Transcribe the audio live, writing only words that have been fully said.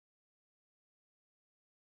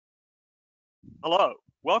Hello,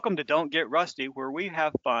 welcome to Don't Get Rusty, where we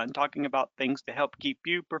have fun talking about things to help keep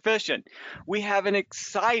you proficient. We have an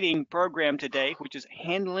exciting program today, which is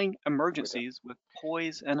handling emergencies with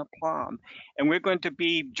poise and aplomb. And we're going to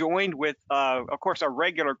be joined with, of course, our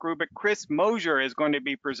regular crew, but Chris Mosier is going to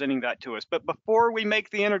be presenting that to us. But before we make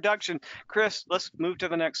the introduction, Chris, let's move to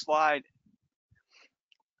the next slide.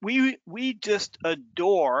 We just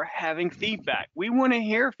adore having feedback. We want to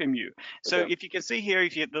hear from you. So if you can see here,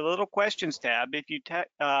 if you the little questions tab, if you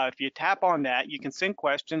tap on that, you can send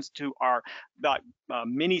questions to our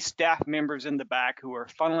many staff members in the back who are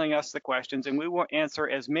funneling us the questions, and we will answer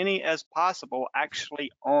as many as possible actually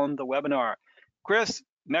on the webinar. Chris,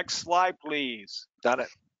 next slide, please. Got it.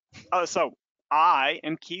 So I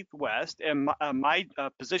am Keith West, and my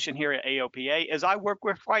position here at AOPA is I work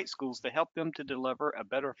with flight schools to help them to deliver a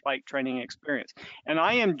better flight training experience. And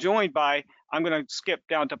I am joined by, I'm going to skip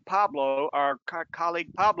down to Pablo, our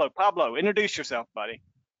colleague Pablo. Pablo, introduce yourself, buddy.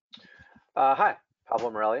 Hi,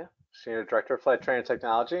 Pablo Morelia, Senior Director of Flight Training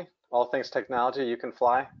Technology. All things technology you can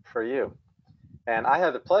fly for you. And I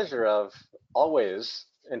have the pleasure of always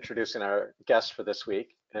introducing our guest for this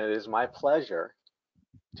week, and it is my pleasure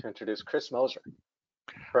to introduce Chris Mosier.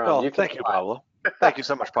 Thank you, Pablo. Thank you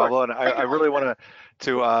so much, Pablo. And I really want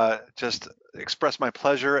to just express my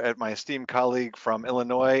pleasure at my esteemed colleague from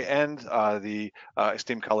Illinois and the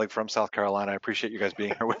esteemed colleague from South Carolina. I appreciate you guys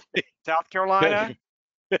being here with me. South Carolina?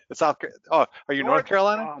 Oh, are you North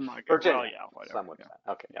Carolina? Oh my God. Virginia. Well, yeah, whatever.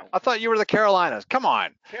 Okay, yeah. I thought you were the Carolinas. Come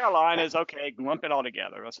on. Carolinas, okay, lump it all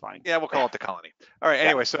together. That's fine. Yeah, we'll call it the colony. All right.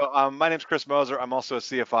 Anyway, so my name's Chris Moser. I'm also a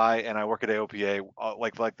CFI, and I work at AOPA,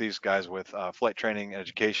 like these guys with flight training and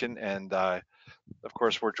education. And of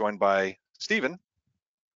course, we're joined by Stephen.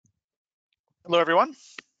 Hello, everyone.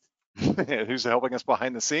 Who's helping us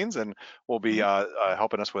behind the scenes and will be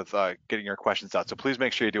helping us with getting your questions out. So please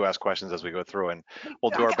make sure you do ask questions as we go through, and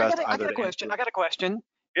we'll do our best. I got a question.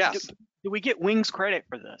 Yes. Do we get wings credit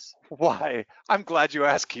for this? Why? I'm glad you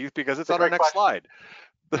asked, Keith, because it's on our next slide.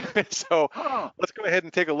 So let's go ahead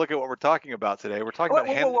and take a look at what we're talking about today. We're talking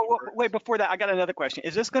about wait, before that, I got another question.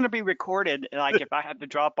 Is this going to be recorded? Like if I had to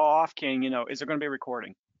drop off, is there going to be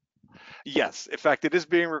recording? Yes, in fact, it is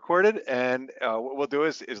being recorded, and what we'll do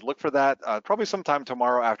is look for that probably sometime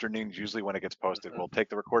tomorrow afternoon, usually when it gets posted. We'll take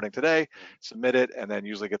the recording today, submit it, and then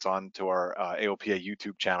usually gets on to our AOPA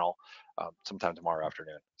YouTube channel sometime tomorrow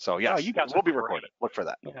afternoon. So yes, you guys will be recorded. Look for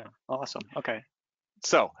that. Yeah, awesome. Okay.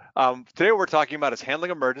 So today what we're talking about is handling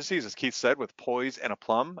emergencies, as Keith said, with Poise and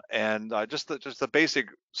Aplomb, and just the basic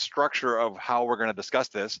structure of how we're going to discuss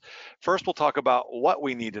this. First, we'll talk about what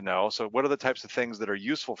we need to know. So what are the types of things that are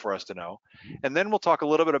useful for us to know? And then we'll talk a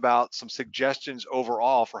little bit about some suggestions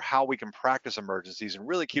overall for how we can practice emergencies and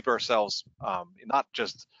really keep ourselves not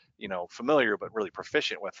just familiar, but really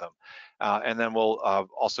proficient with them. And then we'll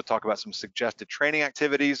also talk about some suggested training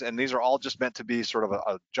activities. And these are all just meant to be sort of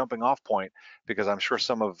a jumping off point, because I'm sure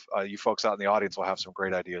some of you folks out in the audience will have some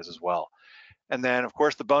great ideas as well. And then of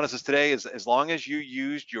course, the bonuses today is as long as you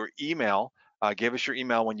used your email, gave us your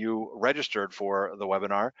email when you registered for the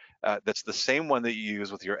webinar, that's the same one that you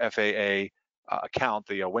use with your FAA account,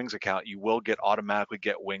 the Wings account, you will automatically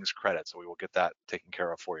get Wings credit. So we will get that taken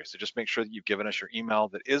care of for you. So just make sure that you've given us your email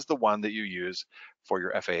that is the one that you use for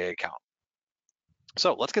your FAA account.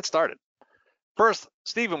 So let's get started. First,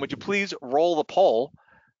 Stephen, would you please roll the poll?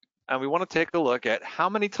 And we want to take a look at how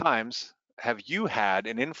many times have you had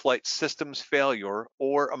an in-flight systems failure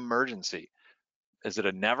or emergency? Is it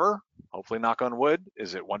a never? Hopefully, knock on wood.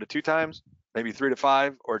 Is it 1 to 2 times? Maybe 3 to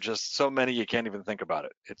 5, or just so many you can't even think about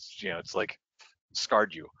it? It's it's like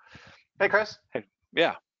scarred you. Hey, Chris. Hey,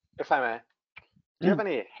 yeah. If I may, do you have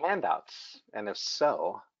any handouts? And if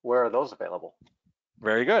so, where are those available?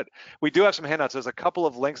 Very good. We do have some handouts. There's a couple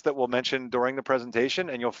of links that we'll mention during the presentation,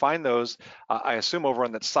 and you'll find those, I assume, over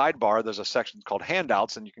on that sidebar. There's a section called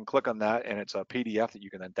handouts, and you can click on that, and it's a PDF that you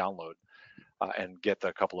can then download and get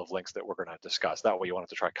the couple of links that we're going to discuss. That way you won't have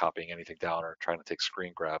to try copying anything down or trying to take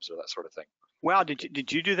screen grabs or that sort of thing. Wow,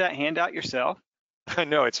 did you do that handout yourself? I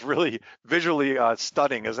know, it's really visually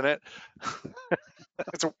stunning, isn't it?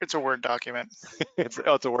 It's a Word document. It's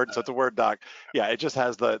a Word doc. Yeah, it just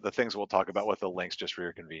has the things we'll talk about with the links just for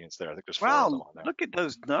your convenience there. I think there's 4 of them on there. Look at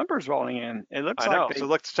those numbers rolling in. It looks I know. like So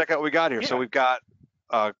let's check out what we got here. Yeah. So we've got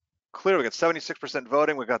clearly we got 76%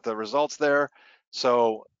 voting. We've got the results there.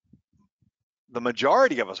 So the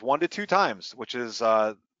majority of us, 1 to 2 times, which is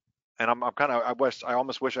and I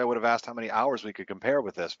almost wish I would have asked how many hours we could compare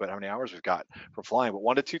with this, but how many hours we've got for flying. But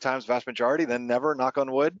 1 to 2 times, vast majority, then never, knock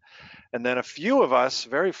on wood. And then a few of us,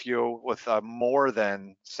 very few, with more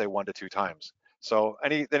than say 1 to 2 times. So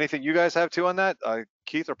anything you guys have too on that?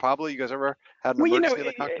 Keith or Pablo, you guys ever had an Well, emergency in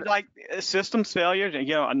the cockpit? like systems failures,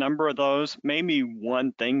 a number of those, maybe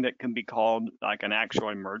one thing that can be called like an actual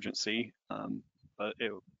emergency. But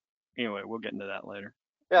anyway, we'll get into that later.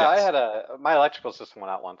 Yeah, I Yes. had my electrical system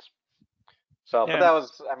went out once. So, but Yeah. that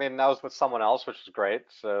was, I mean, that was with someone else, which was great.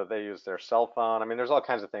 So they used their cell phone. I mean, there's all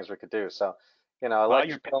kinds of things we could do. So, Well,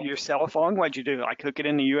 electrical, your cell phone, what'd you do? Like hook it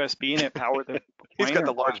in the USB and it powered the He's plane got or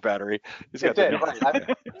the what? large battery. He's it got the did, new right.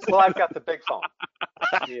 one. Well, I've got the big phone,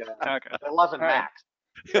 the Okay. 11 All right. Max.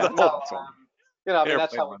 The Yeah, no, oldest one. I mean,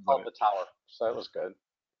 that's Airplane how we runs on called it. the tower. So it was good.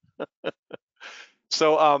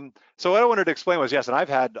 So what I wanted to explain was, yes, and I've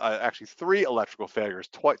had actually 3 electrical failures,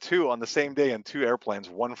 2 on the same day in 2 airplanes,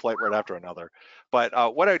 one flight right after another.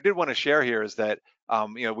 But what I did want to share here is that,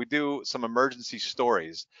 we do some emergency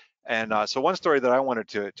stories. And so one story that I wanted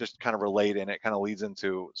to just kind of relate, and it kind of leads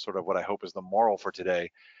into sort of what I hope is the moral for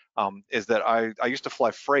today, is that I used to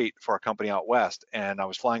fly freight for a company out west, and I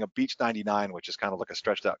was flying a Beech 99, which is kind of like a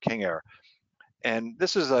stretched out King Air. And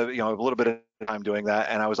this is a little bit of time doing that,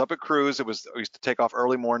 and I was up at cruise. I used to take off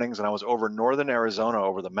early mornings, and I was over northern Arizona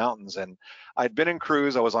over the mountains, and I'd been in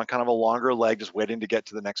cruise. I was on kind of a longer leg, just waiting to get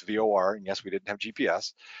to the next VOR, and yes, we didn't have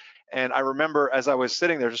GPS. And I remember as I was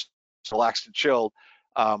sitting there just relaxed and chilled,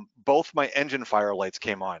 both my engine fire lights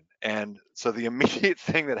came on, and so the immediate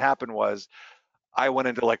thing that happened was I went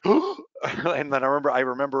into like, and then I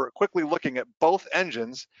remember quickly looking at both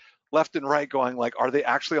engines, left and right, going like, are they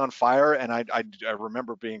actually on fire? And I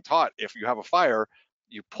remember being taught, if you have a fire,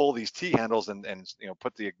 you pull these T handles and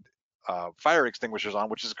put the fire extinguishers on,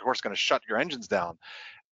 which is of course going to shut your engines down.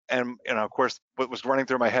 And of course, what was running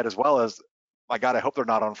through my head as well as, my God, I hope they're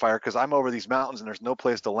not on fire, because I'm over these mountains and there's no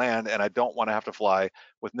place to land, and I don't want to have to fly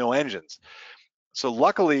with no engines. So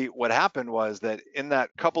luckily what happened was that in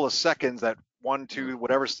that couple of seconds, that 1, 2,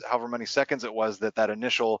 whatever, however many seconds it was, that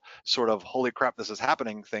initial sort of holy crap, this is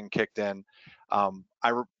happening thing kicked in,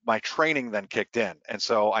 my training then kicked in, and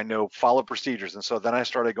so I know follow procedures. And so then I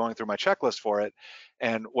started going through my checklist for it.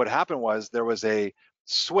 And what happened was, there was a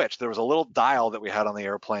switch, there was a little dial that we had on the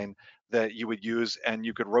airplane that you would use, and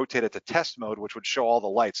you could rotate it to test mode, which would show all the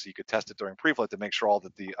lights. So you could test it during pre-flight to make sure all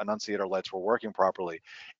that the annunciator lights were working properly.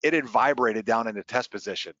 It had vibrated down into test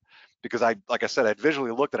position, because like I said, I'd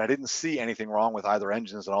visually looked and I didn't see anything wrong with either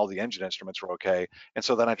engines, and all the engine instruments were okay. And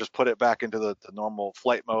so then I just put it back into the normal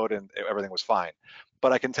flight mode, and everything was fine.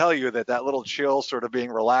 But I can tell you that little chill, sort of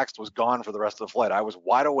being relaxed, was gone for the rest of the flight. I was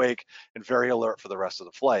wide awake and very alert for the rest of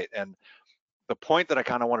the flight. And the point that I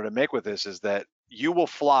kind of wanted to make with this is that you will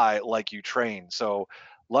fly like you train. So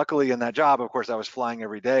luckily in that job, of course, I was flying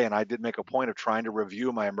every day, and I did make a point of trying to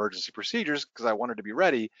review my emergency procedures because I wanted to be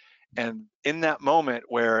ready. And in that moment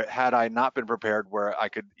where, had I not been prepared, where I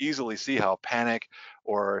could easily see how panic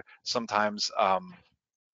or sometimes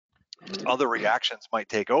other reactions might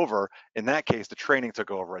take over, in that case the training took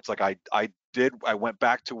over. It's like I went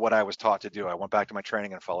back to what I was taught to do. I went back to my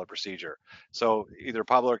training and followed procedure. So either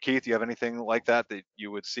Pablo or Keith, do you have anything like that you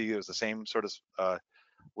would see as the same sort of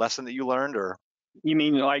lesson that you learned? Or You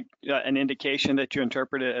mean like an indication that you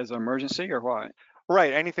interpret it as an emergency or what?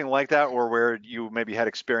 right, anything like that, or where you maybe had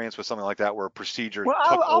experience with something like that where procedure Well,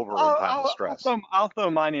 took over in times of stress? I'll throw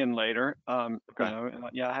mine in later. Okay.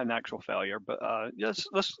 Yeah, I had an actual failure, but just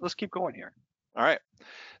let's keep going here. All right,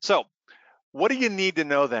 so what do you need to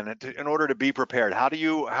know then in order to be prepared? How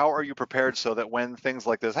are you prepared so that when things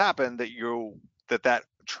like this happen, that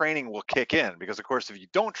training will kick in? Because of course, if you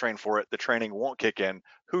don't train for it, the training won't kick in.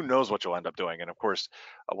 Who knows what you'll end up doing? And of course,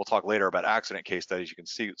 we'll talk later about accident case studies. You can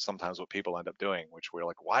see sometimes what people end up doing, which we're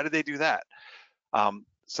like, why did they do that?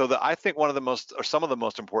 So that I think some of the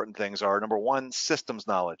most important things are, number one, systems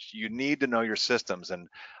knowledge. You need to know your systems. And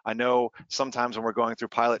I know sometimes when we're going through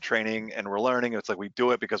pilot training and we're learning, it's like we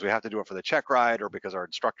do it because we have to do it for the check ride or because our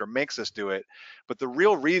instructor makes us do it. But the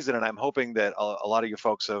real reason, and I'm hoping that a lot of you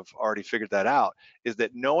folks have already figured that out, is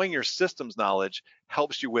that knowing your systems knowledge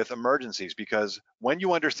helps you with emergencies, because when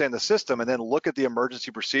you understand the system and then look at the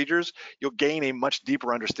emergency procedures, you'll gain a much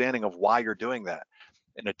deeper understanding of why you're doing that.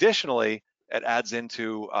 And additionally, it adds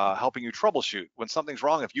into helping you troubleshoot. When something's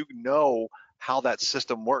wrong, if you know how that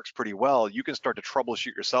system works pretty well, you can start to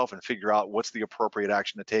troubleshoot yourself and figure out what's the appropriate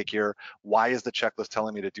action to take here. Why is the checklist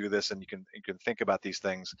telling me to do this? And you can think about these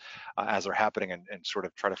things as they're happening, and sort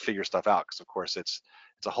of try to figure stuff out. Because of course it's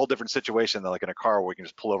a whole different situation than like in a car where we can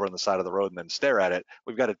just pull over on the side of the road and then stare at it.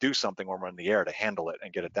 We've got to do something when we're in the air to handle it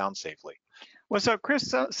and get it down safely. Well, so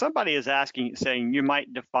Chris, somebody is saying you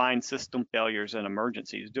might define system failures and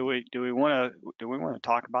emergencies. Do we want to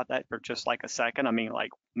talk about that for just like a second? I mean,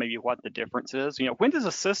 like maybe what the difference is. When does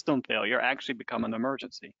a system failure actually become an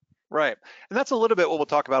emergency? Right. And that's a little bit what we'll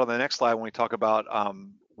talk about on the next slide when we talk about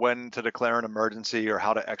when to declare an emergency or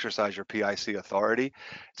how to exercise your PIC authority.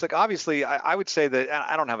 It's like, obviously, I would say that, and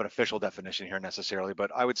I don't have an official definition here necessarily, but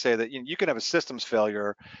I would say that you can have a systems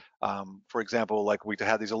failure. For example, like we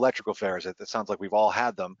had these electrical failures. It sounds like we've all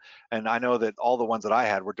had them. And I know that all the ones that I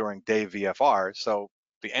had were during day VFR. So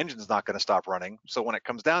the engine's not going to stop running. So when it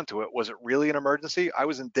comes down to it, was it really an emergency? I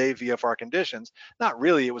was in day VFR conditions. Not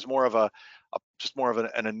really. It was more of just more of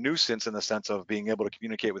a nuisance in the sense of being able to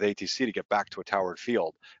communicate with ATC to get back to a towered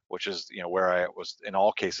field, which is where I was in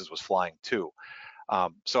all cases was flying to.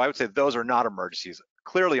 So I would say those are not emergencies.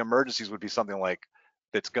 Clearly, emergencies would be something like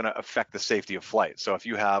that's going to affect the safety of flight. So if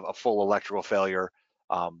you have a full electrical failure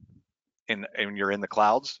and you're in the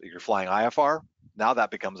clouds, you're flying IFR, now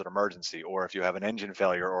that becomes an emergency. Or if you have an engine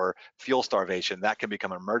failure or fuel starvation, that can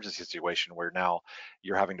become an emergency situation where now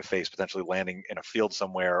you're having to face potentially landing in a field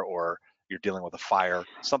somewhere, or you're dealing with a fire,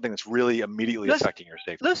 something that's really immediately affecting your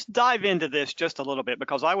safety. Let's dive into this just a little bit,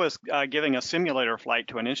 because I was giving a simulator flight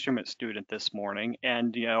to an instrument student this morning,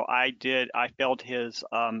 and I felt his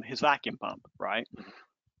vacuum pump, right?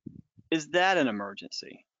 Is that an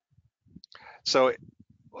emergency? So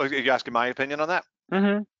are you asking my opinion on that?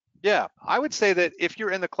 Mm-hmm. Yeah, I would say that if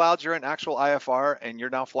you're in the clouds, you're in actual IFR and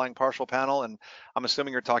you're now flying partial panel, and I'm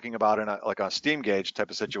assuming you're talking about in a steam gauge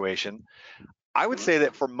type of situation, I would say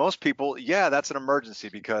that for most people, yeah, that's an emergency,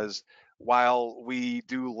 because while we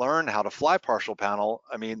do learn how to fly partial panel,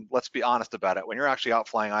 I mean, let's be honest about it. When you're actually out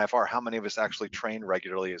flying IFR, how many of us actually train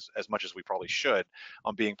regularly as much as we probably should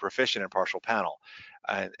on being proficient in partial panel?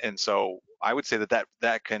 And so I would say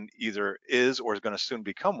that can either is or is going to soon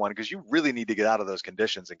become one, because you really need to get out of those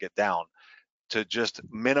conditions and get down to just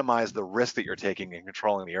minimize the risk that you're taking in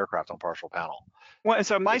controlling the aircraft on partial panel. Well, and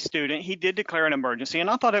so my student, he did declare an emergency, and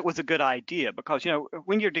I thought it was a good idea, because,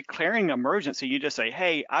 when you're declaring an emergency, you just say,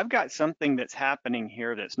 hey, I've got something that's happening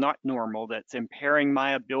here that's not normal, that's impairing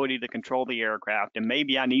my ability to control the aircraft, and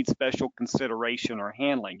maybe I need special consideration or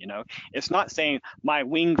handling. It's not saying my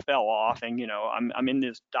wing fell off and, I'm in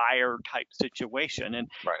this dire type situation. And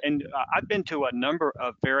Right. and I've been to a number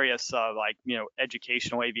of various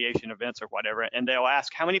educational aviation events or whatever, and they'll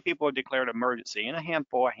ask how many people have declared emergency, and a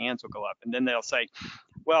handful of hands will go up, and then they'll say,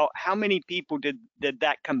 well, how many people did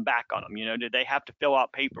that come back on them? Did they have to fill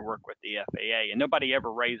out paperwork with the FAA? And nobody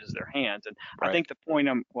ever raises their hands. And Right. I think the point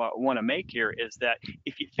I want to make here is that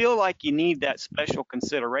if you feel like you need that special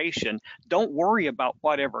consideration, don't worry about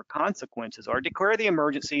whatever consequences are. Declare the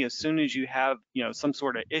emergency as soon as you have some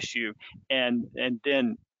sort of issue, and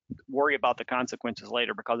then worry about the consequences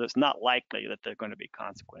later, because it's not likely that there are going to be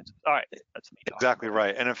consequences. All right, that's me talking. Exactly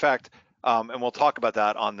right. And in fact, and we'll talk about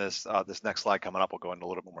that on this next slide coming up. We'll go into a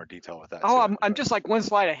little bit more detail with that. Oh, I'm just like one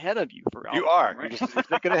slide ahead of you. You are. Right? You're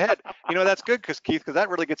thinking ahead. That's good, Keith, because that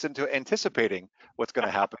really gets into anticipating what's going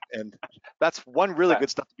to happen. And that's one really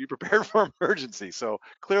good stuff to be prepared for emergency. So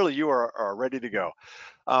clearly you are ready to go.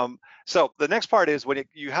 So the next part is when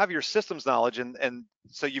you have your systems knowledge, and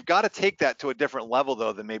so you've got to take that to a different level,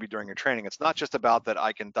 though, than maybe during your training. It's not just about that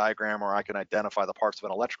I can diagram or I can identify the parts of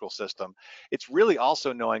an electrical system. It's really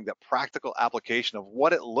also knowing the practical application of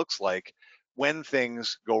what it looks like when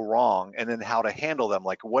things go wrong, and then how to handle them.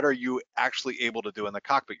 Like, what are you actually able to do in the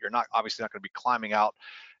cockpit? You're obviously not going to be climbing out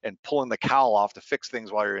and pulling the cowl off to fix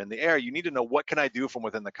things while you're in the air. You need to know, what can I do from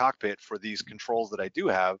within the cockpit for these controls that I do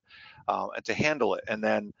have, and to handle it.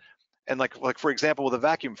 And like for example, with a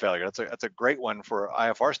vacuum failure, that's a great one for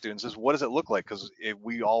IFR students, is what does it look like? Because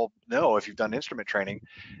we all know, if you've done instrument training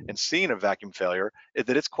and seen a vacuum failure,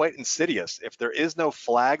 that it's quite insidious. If there is no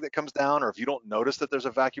flag that comes down, or if you don't notice that there's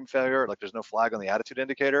a vacuum failure, like there's no flag on the attitude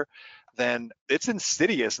indicator, then it's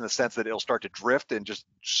insidious in the sense that it'll start to drift and just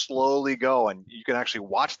slowly go. And you can actually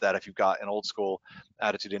watch that if you've got an old school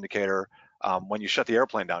attitude indicator. When you shut the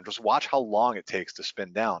airplane down, just watch how long it takes to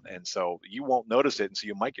spin down. And so you won't notice it. And so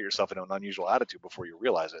you might get yourself in an unusual attitude before you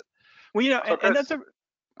realize it. Well, So and that's go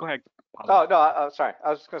ahead. Oh, no, sorry. I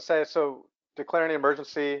was just going to say, so declaring an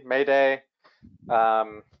emergency, Mayday,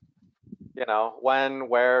 when,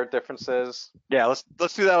 where, differences. Yeah,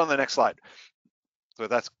 let's do that on the next slide. So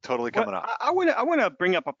that's totally coming up. I want to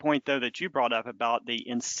bring up a point, though, that you brought up about the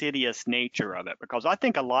insidious nature of it, because I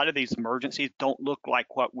think a lot of these emergencies don't look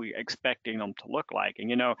like what we're expecting them to look like. And,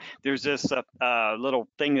 there's this little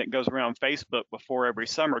thing that goes around Facebook before every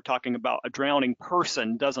summer talking about a drowning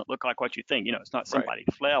person doesn't look like what you think. It's not somebody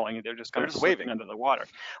flailing. They're just kind of waving under the water.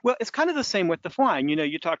 Well, it's kind of the same with the flying.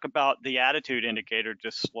 You talk about the attitude indicator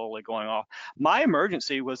just slowly going off. My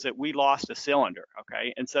emergency was that we lost a cylinder,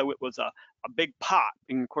 okay? And so it was a a big pop,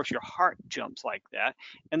 and of course your heart jumps like that,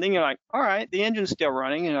 and then you're like, all right, the engine's still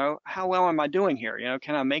running, how well am I doing here?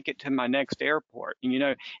 Can I make it to my next airport?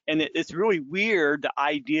 And it's really weird, the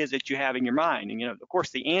ideas that you have in your mind. And of course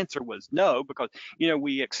the answer was no, because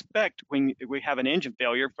we expect when we have an engine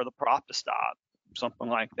failure for the prop to stop, something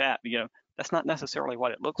like that. That's not necessarily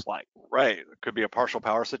what it looks like. Right. It could be a partial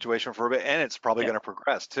power situation for a bit, and it's probably Yeah. going to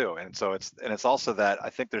progress too. And so it's also that I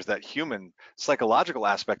think there's that human psychological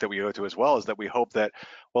aspect that we go to as well, is that we hope that,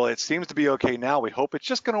 well, it seems to be okay now. We hope it's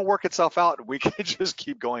just going to work itself out and we can just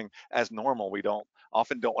keep going as normal. We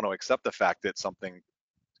often don't want to accept the fact that something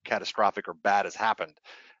catastrophic or bad has happened,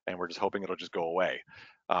 and we're just hoping it'll just go away,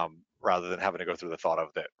 rather than having to go through the thought of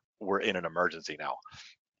that we're in an emergency now.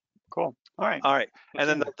 Cool. All right. All right. And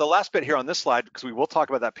then the last bit here on this slide, because we will talk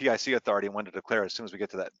about that PIC authority and when to declare as soon as we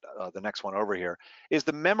get to that, the next one over here, is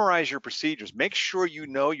to memorize your procedures. Make sure you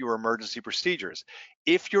know your emergency procedures.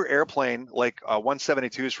 If your airplane, like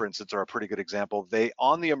 172s, for instance, are a pretty good example,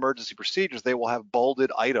 on the emergency procedures, they will have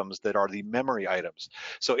bolded items that are the memory items.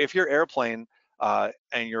 So if your airplane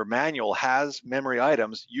and your manual has memory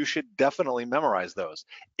items, you should definitely memorize those.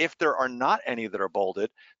 If there are not any that are bolded,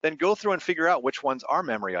 then go through and figure out which ones are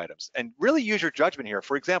memory items and really use your judgment here.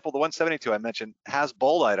 For example, the 172 I mentioned has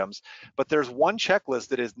bold items, but there's one checklist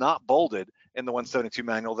that is not bolded in the 172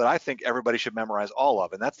 manual that I think everybody should memorize all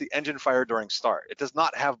of, and that's the engine fire during start. It does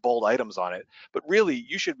not have bold items on it, but really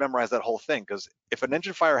you should memorize that whole thing, because if an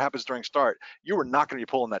engine fire happens during start, you are not going to be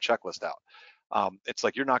pulling that checklist out. It's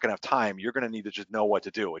like you're not going to have time. You're going to need to just know what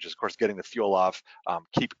to do, which is, of course, getting the fuel off,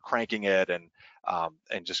 keep cranking it, and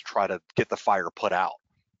just try to get the fire put out,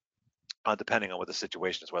 depending on what the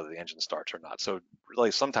situation is, whether the engine starts or not. So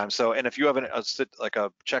really sometimes so, and if you have like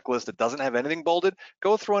a checklist that doesn't have anything bolded,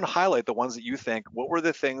 go through and highlight the ones that you think, what were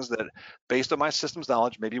the things that, based on my systems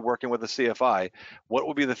knowledge, maybe working with a CFI, what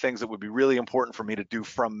would be the things that would be really important for me to do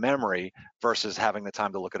from memory versus having the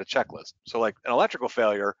time to look at a checklist. So like an electrical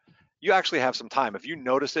failure, you actually have some time. If you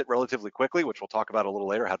notice it relatively quickly, which we'll talk about a little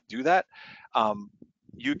later, how to do that,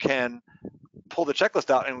 you can pull the checklist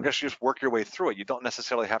out and just work your way through it. You don't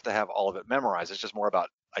necessarily have to have all of it memorized. It's just more about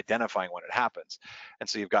identifying when it happens. And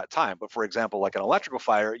so you've got time. But for example, like an electrical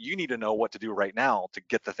fire, you need to know what to do right now to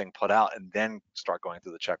get the thing put out and then start going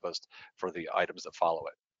through the checklist for the items that follow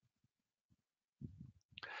it.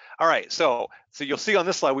 All right, so you'll see on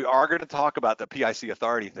this slide, we are going to talk about the PIC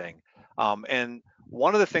authority thing. And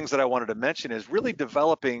one of the things that I wanted to mention is really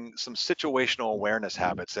developing some situational awareness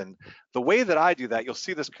habits. And the way that I do that, you'll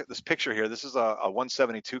see this picture here. This is a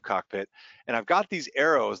 172 cockpit, and I've got these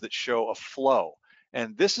arrows that show a flow.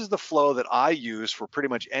 And this is the flow that I use for pretty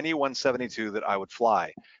much any 172 that I would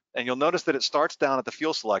fly. And you'll notice that it starts down at the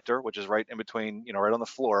fuel selector, which is right in between, right on the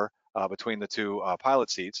floor between the two pilot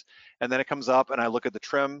seats. And then it comes up and I look at the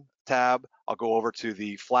trim tab. I'll go over to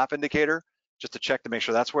the flap indicator just to check to make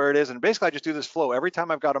sure that's where it is. And basically I just do this flow every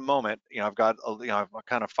time I've got a moment, I'm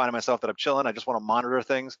kind of finding myself that I'm chilling. I just want to monitor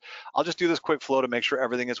things. I'll just do this quick flow to make sure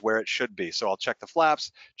everything is where it should be. So I'll check the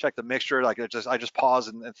flaps, check the mixture. Like I just pause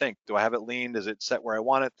and think, do I have it leaned? Is it set where I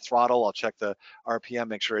want it? Throttle, I'll check the RPM,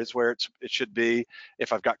 make sure it's where it should be.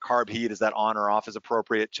 If I've got carb heat, is that on or off as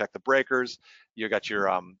appropriate? Check the breakers. You got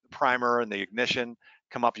your primer and the ignition.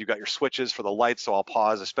 Come up, you've got your switches for the lights, so I'll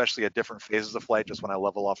pause, especially at different phases of flight. Just when I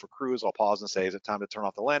level off for cruise, I'll pause and say, is it time to turn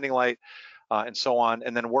off the landing light, and so on,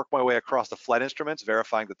 and then work my way across the flight instruments,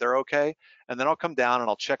 verifying that they're okay, and then I'll come down and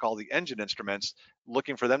I'll check all the engine instruments,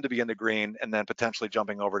 looking for them to be in the green, and then potentially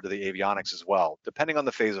jumping over to the avionics as well, depending on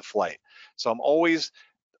the phase of flight. So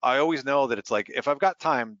I always know that it's like, if I've got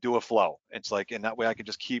time, do a flow. It's like, in that way I can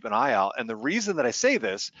just keep an eye out. And the reason that I say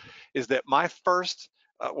this is that my first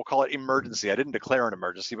we'll call it emergency. I didn't declare an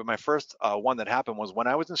emergency, but my first one that happened was when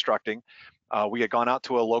I was instructing. We had gone out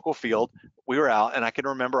to a local field. We were out, and I can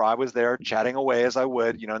remember I was there chatting away as I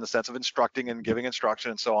would, in the sense of instructing and giving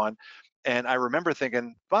instruction and so on. And I remember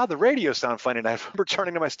thinking, wow, the radio sound funny. And I remember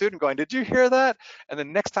turning to my student going, did you hear that? And the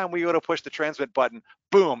next time we go to push the transmit button,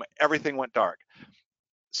 boom, everything went dark.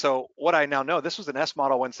 So what I now know, this was an S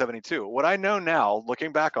model 172. What I know now,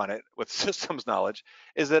 looking back on it with systems knowledge,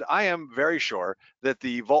 is that I am very sure that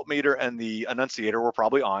the voltmeter and the annunciator were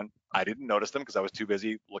probably on. I didn't notice them because I was too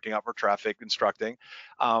busy looking out for traffic, instructing.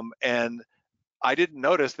 And I didn't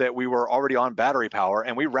notice that we were already on battery power,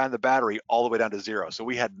 and we ran the battery all the way down to 0. So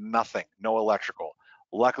we had nothing, no electrical.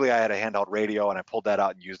 Luckily, I had a handheld radio, and I pulled that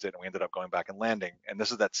out and used it, and we ended up going back and landing. And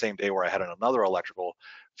this is that same day where I had another electrical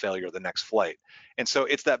failure the next flight. And so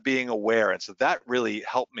it's that being aware. And so that really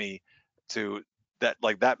helped me to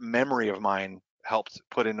that memory of mine helped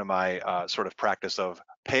put into my sort of practice of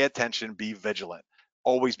pay attention, be vigilant.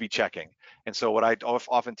 always be checking. And so what I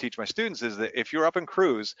often teach my students is that if you're up in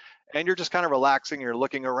cruise and you're just kind of relaxing, you're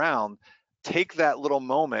looking around, take that little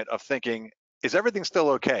moment of thinking, is everything still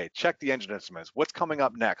okay? Check the engine instruments. What's coming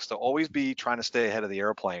up next? So always be trying to stay ahead of the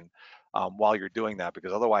airplane while you're doing that,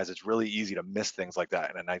 because otherwise it's really easy to miss things like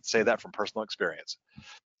that. And I'd say that from personal experience.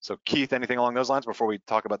 So Keith, anything along those lines before we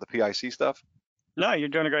talk about the PIC stuff? No, you're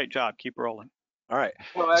doing a great job. Keep rolling. All right.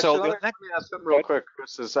 Well, So actually, let me ask something real quick,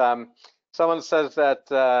 Chris. Someone says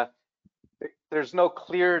that there's no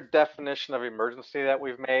clear definition of emergency that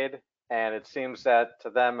we've made, and it seems that to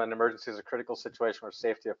them, an emergency is a critical situation where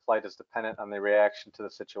safety of flight is dependent on the reaction to the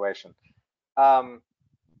situation. I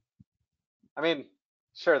mean,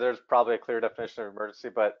 sure, there's probably a clear definition of emergency,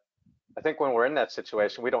 but I think when we're in that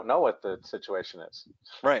situation, we don't know what the situation is.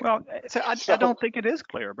 Right. Well, so I don't think it is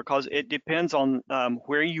clear because it depends on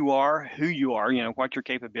where you are, who you are, what your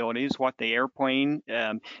capabilities, what the airplane,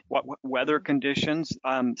 what weather conditions.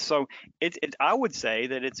 So I would say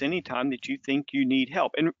that it's any time that you think you need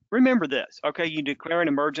help. And remember this, okay? You declare an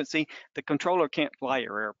emergency, the controller can't fly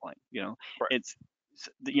your airplane. Right. It's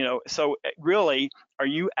so really, are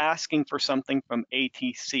you asking for something from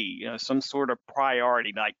ATC, some sort of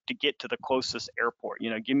priority, like to get to the closest airport,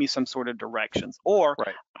 give me some sort of directions, or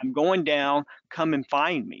Right. I'm going down, come and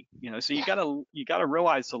find me, so you gotta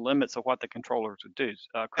realize the limits of what the controllers would do.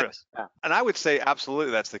 Chris. And I would say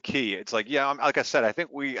absolutely that's the key. It's like, yeah, like I said, I think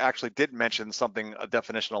we actually did mention something, a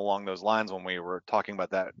definition along those lines when we were talking about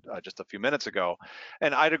that just a few minutes ago.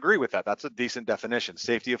 And I'd agree with that. That's a decent definition.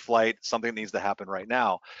 Safety of flight, something that needs to happen right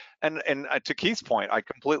now. And to Keith's point, I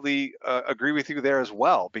completely agree with you there as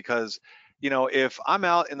well, because if I'm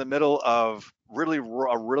out in the middle of a really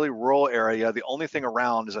rural area, the only thing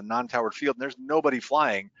around is a non-towered field and there's nobody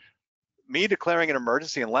flying, me declaring an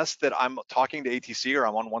emergency, unless that I'm talking to ATC or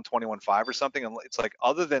I'm on 121.5 or something, and it's like,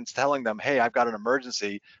 other than telling them, hey, I've got an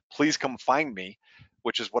emergency, please come find me,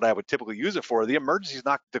 which is what I would typically use it for, the emergency is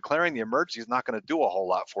not, declaring the emergency is not going to do a whole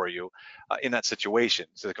lot for you in that situation.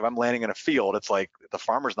 So if I'm landing in a field, it's like the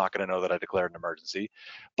farmer's not going to know that I declared an emergency.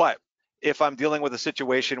 But if I'm dealing with a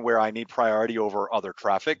situation where I need priority over other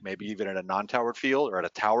traffic, maybe even in a non-towered field or at a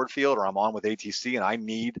towered field, or I'm on with ATC and I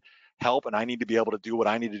need help and I need to be able to do what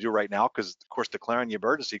I need to do right now, because of course declaring the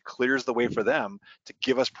emergency clears the way for them to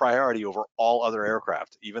give us priority over all other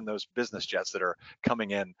aircraft, even those business jets that are coming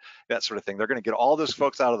in, that sort of thing. They're going to get all those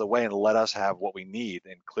folks out of the way and let us have what we need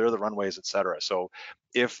and clear the runways, et cetera. So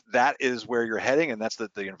if that is where you're heading and that's the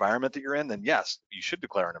environment that you're in, then yes, you should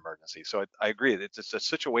declare an emergency. So I agree, it's a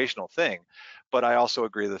situational thing, but I also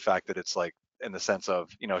agree with the fact that it's like, in the sense of,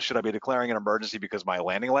 should I be declaring an emergency because my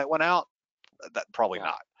landing light went out? That probably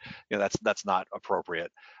not. That's not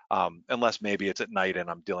appropriate, unless maybe it's at night and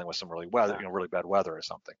I'm dealing with some really bad weather or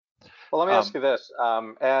something. Well, let me ask you this: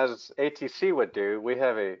 as ATC would do, we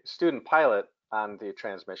have a student pilot on the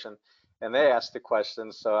transmission, and they ask the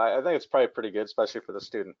questions. So I think it's probably pretty good, especially for the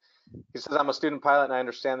student. He says, "I'm a student pilot, and I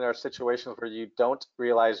understand there are situations where you don't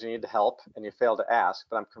realize you need help and you fail to ask,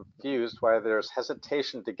 but I'm confused why there's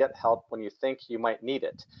hesitation to get help when you think you might need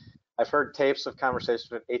it. I've heard tapes of conversations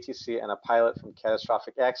with ATC and a pilot from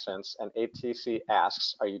catastrophic accidents, and ATC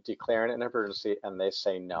asks, are you declaring an emergency? And they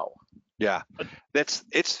say no." Yeah,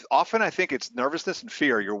 it's often, I think it's nervousness and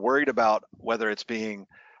fear. You're worried about whether it's being,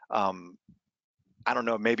 I don't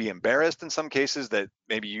know, maybe embarrassed in some cases, that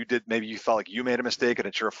maybe you felt like you made a mistake and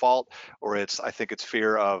it's your fault, or I think it's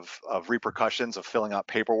fear of repercussions of filling out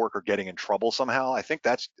paperwork or getting in trouble somehow. I think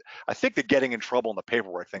the getting in trouble in the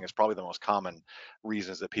paperwork thing is probably the most common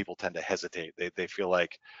reasons that people tend to hesitate. They feel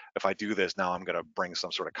like, if I do this now, I'm going to bring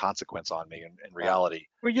some sort of consequence on me. In reality,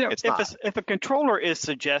 well, it's not. If a controller is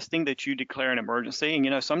suggesting that you declare an emergency,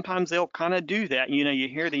 and sometimes they'll kind of do that. You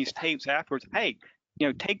hear these tapes afterwards. Hey,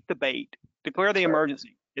 take the bait. Declare the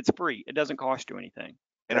emergency. It's free. It doesn't cost you anything.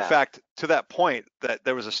 And in fact, to that point, that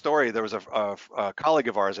there was a story, there was a colleague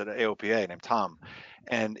of ours at AOPA named Tom,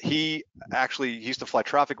 and he used to fly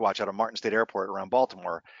traffic watch out of Martin State Airport around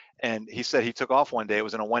Baltimore. And he said he took off one day, it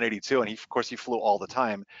was in a 182, and of course he flew all the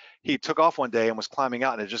time. He took off one day and was climbing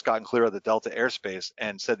out and had just gotten clear of the Delta airspace,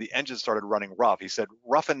 and said the engine started running rough. He said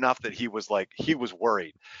rough enough that he was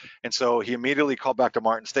worried. And so he immediately called back to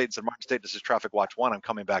Martin State and said, Martin State, this is traffic watch 1, I'm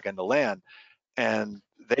coming back into land. And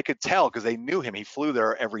they could tell because they knew him. He flew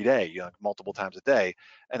there every day, multiple times a day.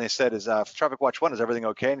 And they said, "Is traffic watch 1, is everything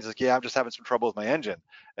okay?" And he's like, "Yeah, I'm just having some trouble with my engine."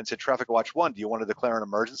 And said, "Traffic watch 1, do you want to declare an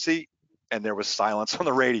emergency?" And there was silence on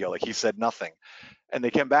the radio, like he said nothing. And they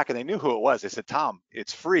came back and they knew who it was. They said, "Tom,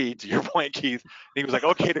 it's free," to your point, Keith. And he was like,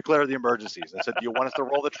 "Okay, declare the emergencies." I said, "Do you want us to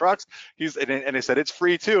roll the trucks?" And they said, "It's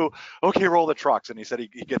free too." "Okay, roll the trucks." And he said he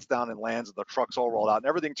gets down and lands and the trucks all rolled out and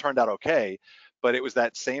everything turned out okay. but it was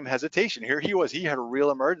that same hesitation. Here he was, he had a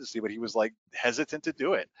real emergency, but he was like hesitant to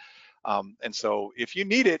do it. And so if you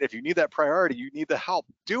need it, if you need that priority, you need the help,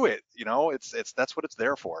 do it. You know, that's what it's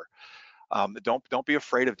there for. Don't be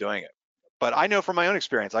afraid of doing it. But I know from my own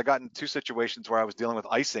experience, I got in 2 situations where I was dealing with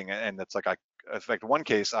icing, and it's like in fact, one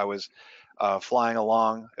case I was flying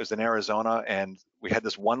along. It was in Arizona, and we had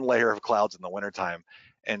this one layer of clouds in the wintertime.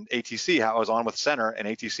 And ATC, I was on with center, and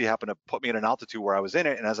ATC happened to put me at an altitude where I was in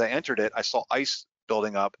it. And as I entered it, I saw ice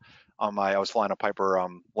building up on I was flying a Piper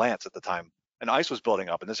Lance at the time, and ice was building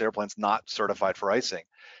up. And this airplane's not certified for icing.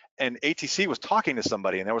 And ATC was talking to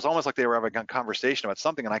somebody, and it was almost like they were having a conversation about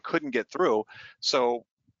something, and I couldn't get through. So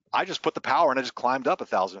I just put the power and I just climbed up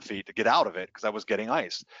 1,000 feet to get out of it because I was getting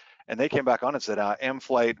ice. And they came back on and said, M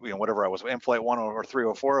flight, whatever I was, M flight 1 or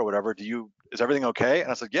 304 or whatever, is everything okay?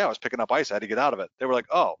 And I said, yeah, I was picking up ice. I had to get out of it. They were like,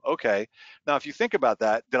 oh, okay. Now, if you think about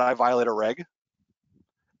that, did I violate a reg?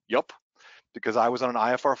 Yup. Because I was on an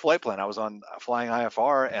IFR flight plan. I was on flying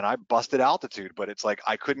IFR and I busted altitude, but it's like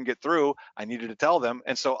I couldn't get through. I needed to tell them.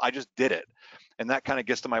 And so I just did it. And that kind of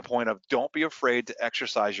gets to my point of don't be afraid to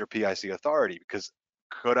exercise your PIC authority, because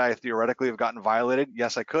could I theoretically have gotten violated?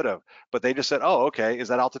 Yes, I could have. But they just said, oh, okay, is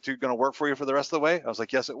that altitude going to work for you for the rest of the way? I was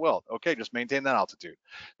like, yes, it will. Okay, just maintain that altitude.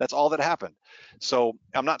 That's all that happened. So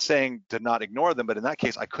I'm not saying to not ignore them, but in that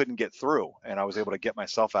case, I couldn't get through and I was able to get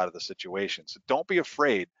myself out of the situation. So don't be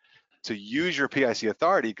afraid to use your PIC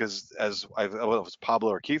authority, because as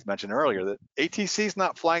Pablo or Keith mentioned earlier, that ATC is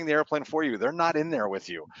not flying the airplane for you. They're not in there with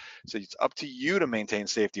you. So it's up to you to maintain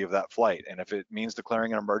safety of that flight. And if it means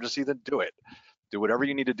declaring an emergency, then do it. Do whatever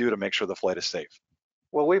you need to do to make sure the flight is safe.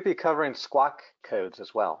 Will we be covering squawk codes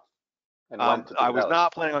as well? And I was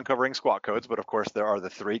not planning on covering squawk codes, but of course there are the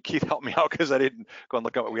 3. Keith, help me out because I didn't go and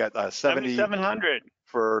look up. We had 7,700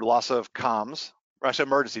 for loss of comms. Or I said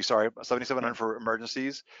emergency, sorry, 7,700 for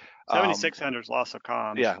emergencies. 7,600 is loss of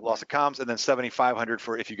comms. Yeah, loss of comms, and then 7,500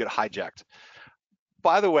 for if you get hijacked.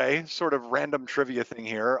 By the way, sort of random trivia thing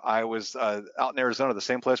here. I was out in Arizona, the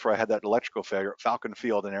same place where I had that electrical failure, Falcon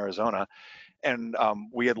Field in Arizona. And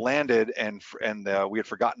we had landed and we had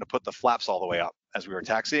forgotten to put the flaps all the way up as we were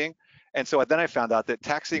taxiing. And so then I found out that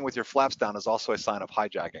taxiing with your flaps down is also a sign of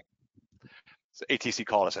hijacking. So ATC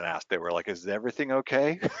called us and asked, they were like, is everything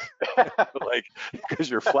okay? Like, because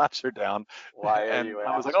your flaps are down. Why are and you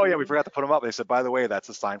I was like, oh yeah, we forgot to put them up. They said, by the way, that's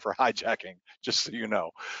a sign for hijacking, just so you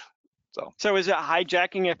know. So is it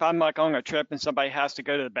hijacking if I'm like on a trip and somebody has to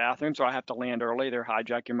go to the bathroom, so I have to land early? They're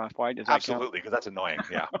hijacking my flight? Does that Absolutely, because that's annoying.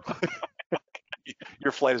 Yeah.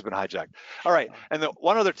 Your flight has been hijacked. All right. And the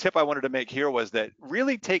one other tip I wanted to make here was that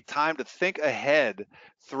really take time to think ahead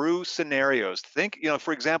through scenarios. Think,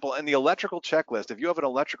 for example, in the electrical checklist, if you have an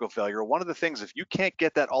electrical failure, one of the things, if you can't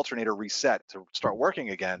get that alternator reset to start working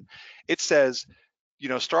again, it says,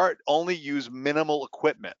 start only use minimal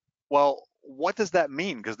equipment. Well, what does that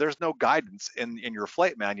mean? Because there's no guidance in your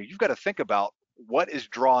flight manual. You've got to think about what is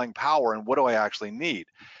drawing power and what do I actually need?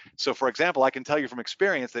 So for example, I can tell you from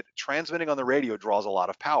experience that transmitting on the radio draws a lot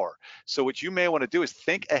of power. So what you may want to do is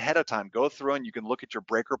think ahead of time, go through and you can look at your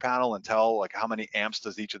breaker panel and tell like how many amps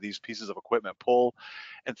does each of these pieces of equipment pull,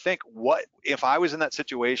 and think, what if I was in that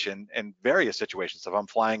situation, in various situations, if I'm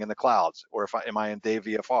flying in the clouds, or am I in day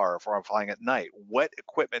VFR, or if I'm flying at night, what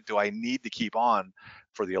equipment do I need to keep on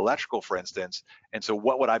for the electrical, for instance? And so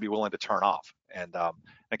what would I be willing to turn off? And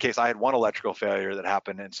in case I had one electrical failure that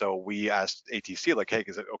happened, and so we asked ATC, like, hey,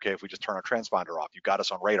 is it okay if we just turn our transponder off? You got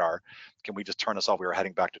us on radar. Can we just turn us off? We were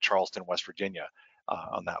heading back to Charleston, West Virginia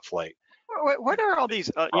on that flight. What are all these,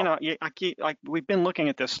 we've been looking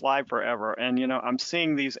at this slide forever, and, I'm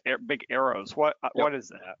seeing these big arrows. What is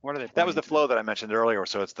that? What are they? That was the flow that I mentioned earlier.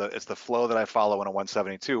 So it's the flow that I follow in a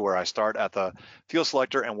 172, where I start at the fuel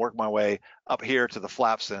selector and work my way up here to the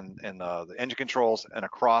flaps and the engine controls and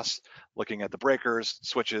across, looking at the breakers,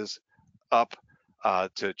 switches, up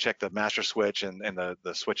to check the master switch and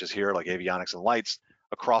the switches here, like avionics and lights,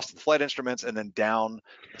 across the flight instruments, and then down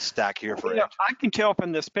the stack here for engine. I can tell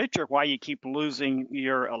from this picture why you keep losing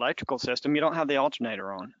your electrical system. You don't have the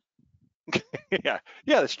alternator on. yeah,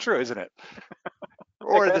 that's true, isn't it?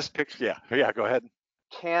 Or this picture, yeah, go ahead.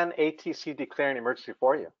 Can ATC declare an emergency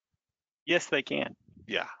for you? Yes, they can.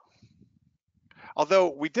 Yeah. Although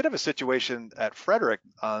we did have a situation at Frederick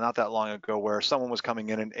not that long ago where someone was coming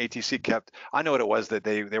in and ATC kept, I know what it was, that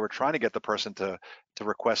they were trying to get the person to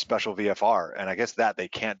request special VFR, and I guess that they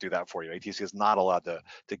can't do that for you. ATC is not allowed to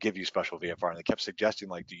give you special VFR, and they kept suggesting,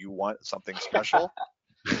 like, do you want something special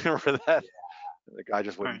for that? The guy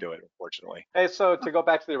just wouldn't do it, unfortunately. Hey, so to go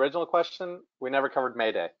back to the original question, we never covered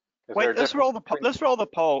Mayday. Wait, let's roll the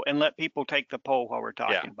poll and let people take the poll while we're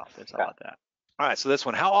talking about this. How about that? All right, so this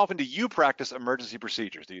one, how often do you practice emergency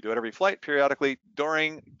procedures? Do you do it every flight, periodically,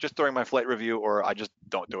 just during my flight review, or I just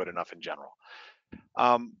don't do it enough in general?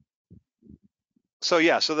 So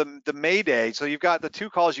yeah, so the Mayday, so you've got the two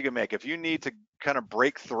calls you can make. If you need to kind of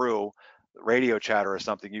break through radio chatter or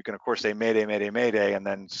something, you can of course say Mayday, Mayday, Mayday, and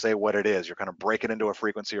then say what it is. You're kind of breaking into a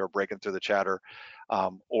frequency or breaking through the chatter.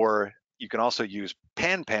 Or you can also use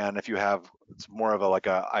pan if you have, it's more of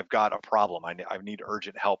a I've got a problem, I need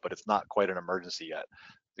urgent help, but it's not quite an emergency yet.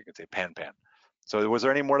 You can say pan. So was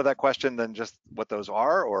there any more to that question than just what those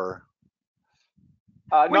are, or?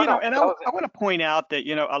 Well, and I want to point out that,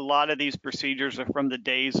 a lot of these procedures are from the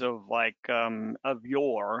days of of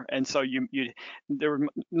yore. And so there were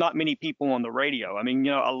not many people on the radio. I mean,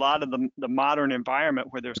 a lot of the modern environment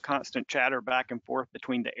where there's constant chatter back and forth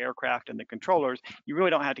between the aircraft and the controllers, you really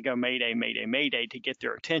don't have to go Mayday, Mayday, Mayday to get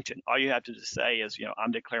their attention. All you have to just say is,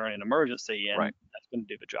 I'm declaring an emergency, and right, that's going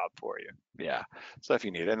to do the job for you. Yeah. So if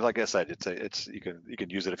you need it, and like I said, you can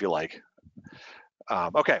use it if you like.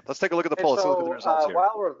 Okay, let's take a look at the poll. Let's look at the results here.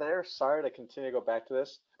 While we're there, sorry to continue to go back to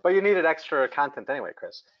this, but you needed extra content anyway,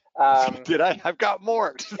 Chris. Did I? I've got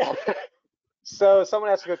more. So someone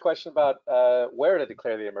asked a good question about where to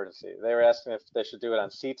declare the emergency. They were asking if they should do it on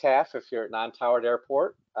CTAF if you're at non-towered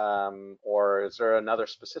airport, or is there another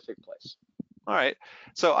specific place? All right,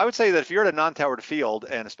 so I would say that if you're at a non-towered field,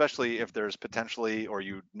 and especially if there's potentially, or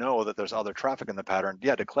that there's other traffic in the pattern,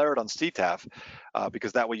 yeah, declare it on CTAF,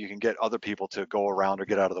 because that way you can get other people to go around or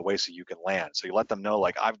get out of the way so you can land. So you let them know,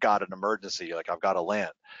 like, I've got an emergency, like I've got to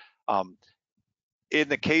land. In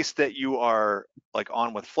the case that you are like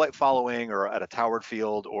on with flight following or at a towered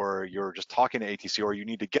field, or you're just talking to ATC, or you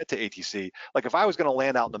need to get to ATC, like if I was going to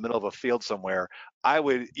land out in the middle of a field somewhere, I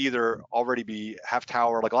would either already be half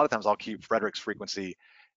tower. Like a lot of times I'll keep Frederick's frequency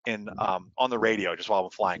in on the radio just while I'm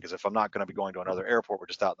flying, because if I'm not going to be going to another airport, we're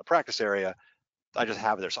just out in the practice area, I just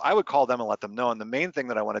have it there. So I would call them and let them know. And the main thing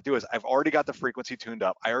that I want to do is I've already got the frequency tuned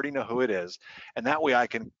up. I already know who it is. And that way I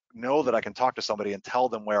can know that I can talk to somebody and tell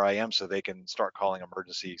them where I am so they can start calling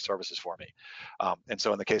emergency services for me. And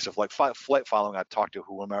so in the case of like flight following, I'd talk to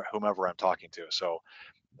whomever I'm talking to. So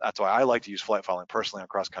that's why I like to use flight following personally on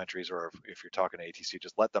cross countries, or if you're talking to ATC,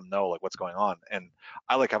 just let them know like what's going on. And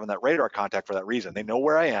I like having that radar contact for that reason. They know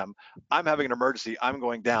where I am. I'm having an emergency. I'm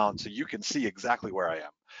going down, so you can see exactly where I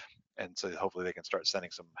am. And so hopefully they can start sending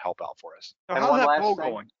some help out for us. So how's that poll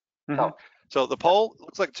going? Oh. So the poll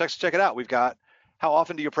looks like, check it out. We've got, how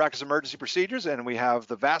often do you practice emergency procedures? And we have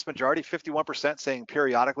the vast majority, 51% saying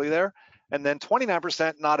periodically there, and then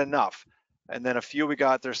 29% not enough. And then a few we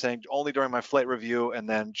got, they're saying only during my flight review, and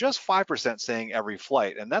then just 5% saying every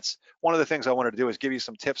flight. And that's one of the things I wanted to do, is give you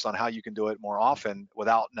some tips on how you can do it more often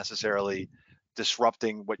without necessarily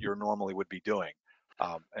disrupting what you normally would be doing.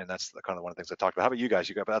 And that's kind of one of the things I talked about. How about you guys?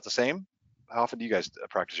 You got about the same? How often do you guys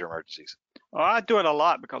practice your emergencies? Well, I do it a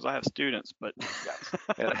lot because I have students, but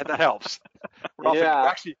yeah, that helps.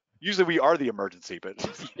 Actually, usually we are the emergency, but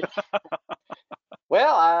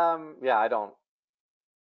well, yeah, I don't.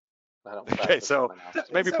 Okay, so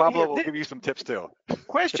maybe Pablo will give you some tips too.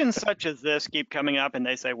 Questions such as this keep coming up, and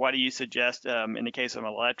they say, what do you suggest in the case of an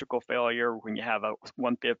electrical failure when you have a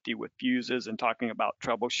 150 with fuses, and talking about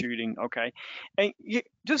troubleshooting? Okay, and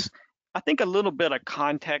I think a little bit of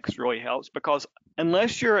context really helps, because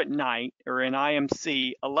unless you're at night or in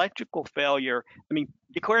IMC, electrical failure, I mean,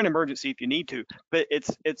 declare an emergency if you need to, but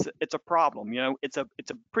it's a problem. It's a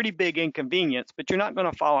pretty big inconvenience, but you're not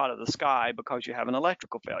going to fall out of the sky because you have an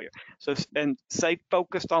electrical failure. So, and stay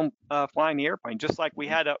focused on flying the airplane, just like we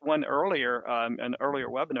had an earlier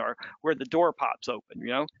webinar where the door pops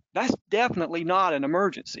open. That's definitely not an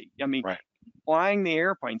emergency. I mean, right. Flying the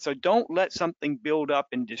airplane. So don't let something build up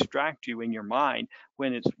and distract you in your mind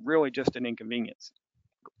when it's really just an inconvenience.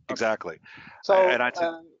 Exactly. So,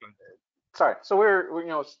 sorry. So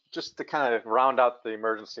we're just to kind of round out the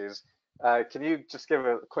emergencies, can you just give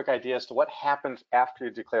a quick idea as to what happens after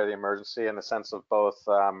you declare the emergency, in the sense of both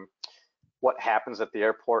what happens at the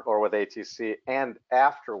airport or with ATC, and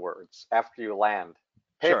afterwards, after you land?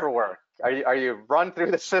 Paperwork. Sure. Are you run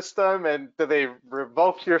through the system, and do they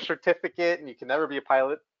revoke your certificate and you can never be a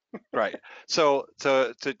pilot? Right. So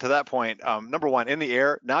to that point, number one, in the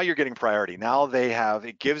air, now you're getting priority. Now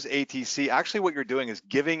it gives ATC, actually what you're doing is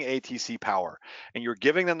giving ATC power, and you're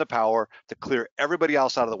giving them the power to clear everybody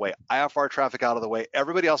else out of the way, IFR traffic out of the way,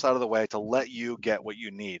 everybody else out of the way, to let you get what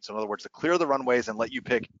you need. So in other words, to clear the runways and let you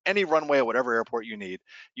pick any runway at whatever airport you need,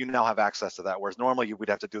 you now have access to that. Whereas normally we'd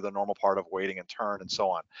have to do the normal part of waiting and turn and so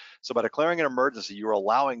on. So by declaring an emergency, you're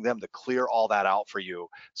allowing them to clear all that out for you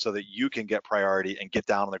so that you can get priority and get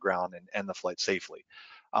down on the ground and end the flight safely.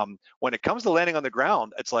 When it comes to landing on the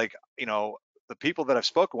ground, it's like, the people that I've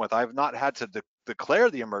spoken with, I've not had to declare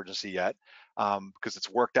the emergency yet, because it's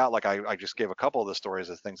worked out. Like I just gave a couple of the stories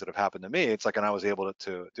of things that have happened to me. It's like, and I was able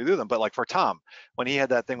to do them. But like for Tom, when he had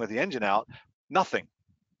that thing with the engine out, nothing.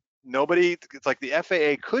 Nobody, it's like the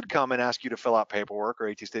FAA could come and ask you to fill out paperwork, or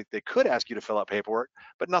ATC, they could ask you to fill out paperwork,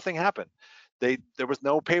 but nothing happened. There was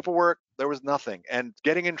no paperwork, there was nothing. And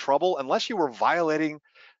getting in trouble, unless you were violating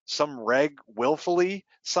some reg willfully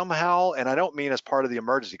somehow, and I don't mean as part of the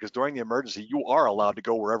emergency, because during the emergency, you are allowed to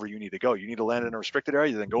go wherever you need to go. You need to land in a restricted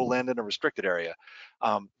area, then go land in a restricted area.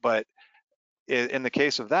 But in the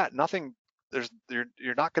case of that, nothing,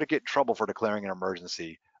 you're not going to get in trouble for declaring an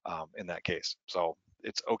emergency in that case. So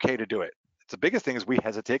it's okay to do it. The biggest thing is we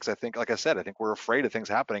hesitate because I think, like I said, I think we're afraid of things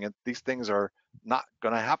happening, and these things are not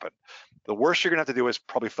going to happen. The worst you're going to have to do is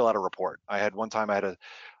probably fill out a report. I had one time, I had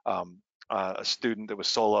a student that was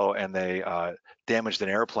solo, and they damaged an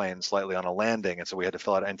airplane slightly on a landing, and so we had to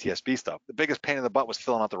fill out NTSB stuff. The biggest pain in the butt was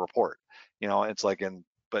filling out the report. You know, it's like,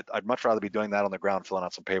 but I'd much rather be doing that on the ground, filling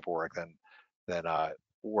out some paperwork, than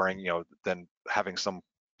worrying, you know, than having some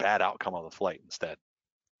bad outcome on the flight instead.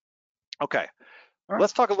 Okay.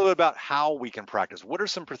 Let's talk a little bit about how we can practice. What are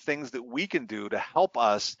some things that we can do to help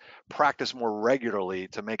us practice more regularly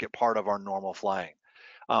to make it part of our normal flying?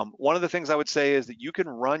 One of the things I would say is that you can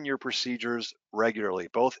run your procedures regularly,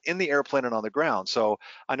 both in the airplane and on the ground. So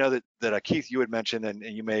I know that Keith, you had mentioned, and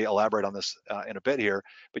you may elaborate on this in a bit here,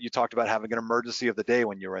 but you talked about having an emergency of the day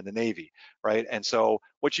when you were in the Navy, right? And so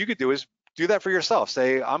what you could do is do that for yourself.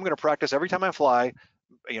 Say, I'm going to practice every time I fly.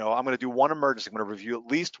 You know, I'm going to do one emergency. I'm going to review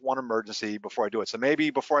at least one emergency before I do it. So maybe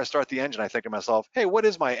before I start the engine, I think to myself, hey, what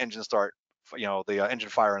is my engine start, you know, the engine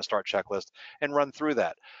fire and start checklist, and run through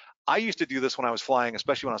that. I used to do this when I was flying,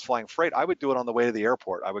 especially when I was flying freight. I would do it on the way to the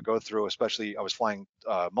airport. I would go through, especially I was flying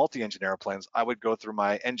multi-engine airplanes, I would go through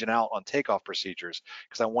my engine out on takeoff procedures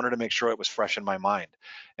because I wanted to make sure it was fresh in my mind,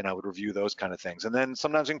 and I would review those kind of things. And then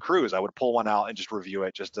sometimes in cruise, I would pull one out and just review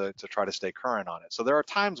it just to try to stay current on it. So there are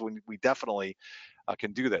times when we definitely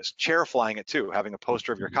can do this. Chair flying it too, having a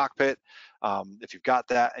poster of your cockpit, if you've got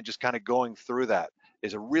that, and just kind of going through that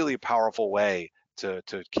is a really powerful way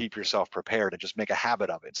to keep yourself prepared and just make a habit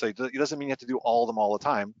of it. So it doesn't mean you have to do all of them all the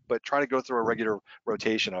time, but try to go through a regular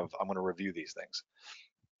rotation of, I'm going to review these things.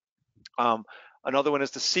 Another one is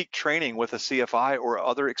to seek training with a CFI or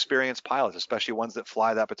other experienced pilots, especially ones that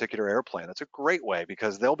fly that particular airplane. That's a great way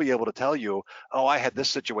because they'll be able to tell you, oh, I had this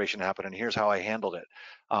situation happen and here's how I handled it.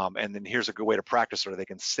 And then here's a good way to practice, so they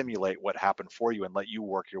can simulate what happened for you and let you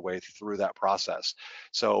work your way through that process.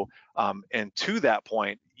 So, and to that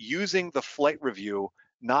point, using the flight review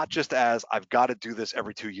not just as I've got to do this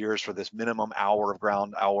every 2 years for this minimum hour of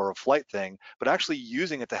ground, hour of flight thing, but actually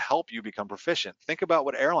using it to help you become proficient. Think about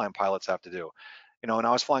what airline pilots have to do. You know, when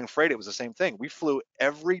I was flying freight, it was the same thing. We flew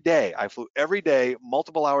every day. I flew every day,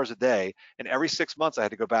 multiple hours a day, and every 6 months I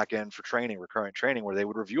had to go back in for training, recurrent training, where they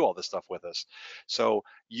would review all this stuff with us. So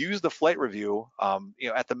use the flight review, you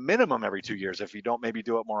know, at the minimum every 2 years, if you don't maybe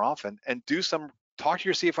do it more often, and talk to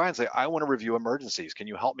your CFI and say, I want to review emergencies. Can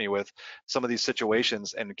you help me with some of these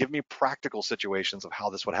situations and give me practical situations of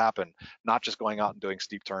how this would happen, not just going out and doing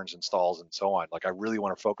steep turns and stalls and so on. Like, I really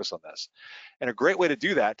want to focus on this. And a great way to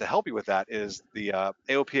do that, to help you with that, is the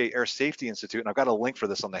AOPA Air Safety Institute. And I've got a link for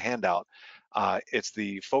this on the handout. It's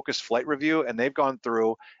the Focus Flight Review, and they've gone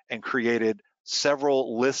through and created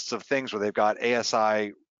several lists of things where they've got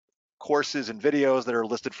ASI courses and videos that are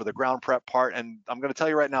listed for the ground prep part. And I'm going to tell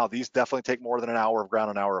you right now, these definitely take more than an hour of ground,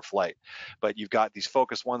 an hour of flight. But you've got these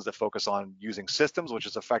focused ones that focus on using systems, which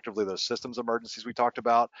is effectively those systems emergencies we talked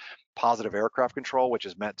about, positive aircraft control, which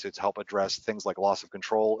is meant to help address things like loss of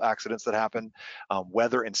control accidents that happen,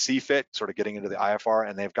 weather and CFIT, sort of getting into the IFR,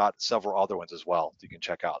 and they've got several other ones as well that you can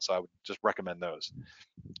check out. So I would just recommend those.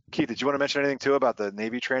 Keith, did you want to mention anything too about the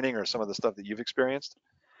Navy training or some of the stuff that you've experienced?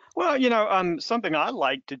 Well, you know, something I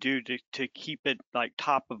like to do to keep it like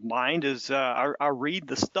top of mind is I read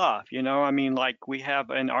the stuff. You know, I mean, like we have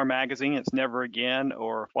in our magazine, it's Never Again,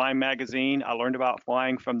 or Flying Magazine. I learned about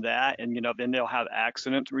flying from that, and you know, then they'll have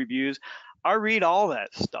accident reviews. I read all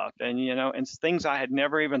that stuff, and you know, and things I had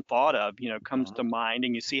never even thought of, you know, comes to mind,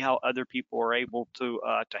 and you see how other people are able to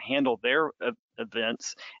handle their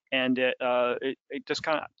events, and it just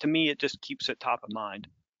kind of, to me, it just keeps it top of mind.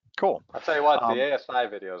 Cool. I'll tell you what, the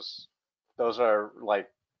ASI videos, those are like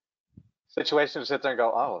situations you sit there and go,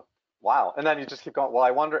 oh, wow. And then you just keep going, well,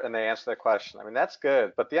 I wonder, and they answer the question. I mean, that's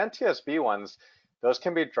good. But the NTSB ones, those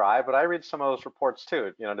can be dry, but I read some of those reports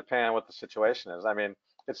too, you know, depending on what the situation is. I mean,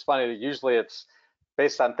 it's funny, usually it's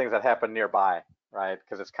based on things that happen nearby, right?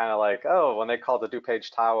 Because it's kind of like, oh, when they called the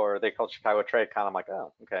DuPage Tower, or they called Chicago Trade, kind of like,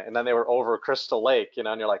 oh, okay. And then they were over Crystal Lake, you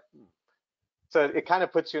know, and you're like, So it kind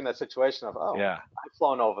of puts you in that situation of, oh, Yeah. I've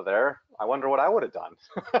flown over there. I wonder what I would have done.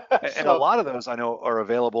 And a lot of those I know are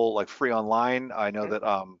available like free online. I know Mhm.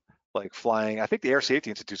 that like flying, I think the Air Safety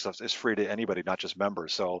Institute stuff is free to anybody, not just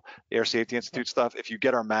members. So the Air Safety Institute stuff, if you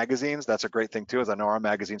get our magazines, that's a great thing too, is I know our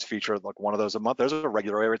magazines feature like one of those a month. There's a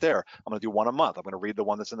regular right there. I'm going to do one a month. I'm going to read the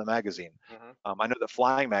one that's in the magazine. Mhm. I know the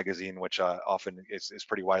Flying magazine, which often is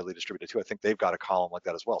pretty widely distributed too. I think they've got a column like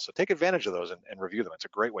that as well. So take advantage of those and review them. It's a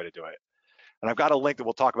great way to do it. And I've got a link that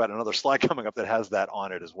we'll talk about in another slide coming up that has that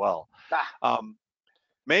on it as well. Ah,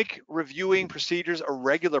 Make reviewing procedures a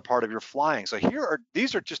regular part of your flying. So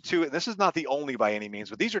these are just two, and this is not the only by any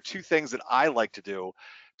means, but these are two things that I like to do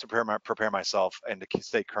to prepare myself and to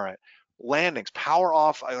stay current. Landings, power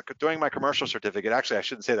off. During my commercial certificate, actually, I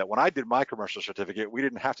shouldn't say that. When I did my commercial certificate, we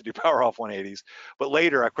didn't have to do power off 180s, but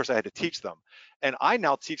later, of course, I had to teach them. And I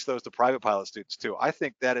now teach those to private pilot students too. I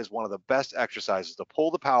think that is one of the best exercises, to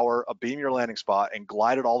pull the power, beam your landing spot, and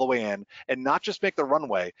glide it all the way in, and not just make the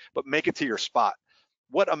runway, but make it to your spot.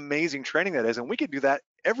 What amazing training that is. And we can do that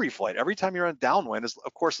every flight. Every time you're on downwind,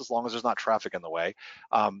 of course, as long as there's not traffic in the way,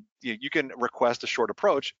 you can request a short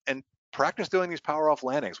approach and practice doing these power off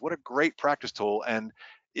landings. What a great practice tool. And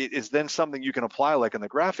it is then something you can apply, like in the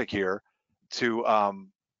graphic here, to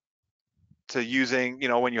using,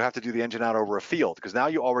 when you have to do the engine out over a field, because now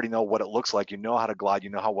you already know what it looks like. You know how to glide. You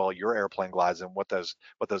know how well your airplane glides and what those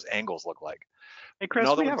angles look like. Hey, Chris,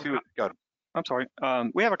 Another one too. I'm sorry.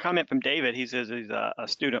 We have a comment from David. He says he's a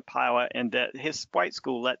student pilot and that his flight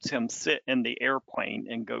school lets him sit in the airplane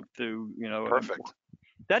and go through, Perfect.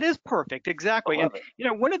 That is perfect, exactly. And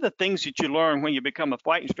one of the things that you learn when you become a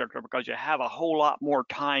flight instructor, because you have a whole lot more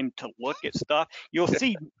time to look at stuff, you'll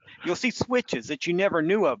see switches that you never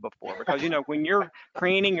knew of before. Because when you're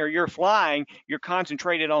training or you're flying, you're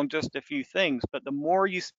concentrated on just a few things. But the more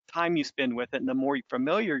time you spend with it, and the more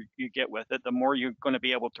familiar you get with it, the more you're going to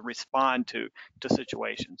be able to respond to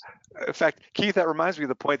situations. In fact, Keith, that reminds me of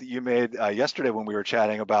the point that you made yesterday when we were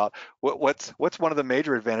chatting about what's one of the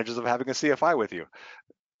major advantages of having a CFI with you.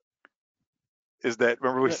 Is that,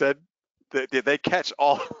 remember we said that they catch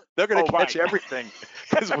they're going to catch everything,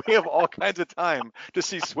 because we have all kinds of time to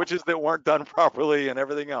see switches that weren't done properly and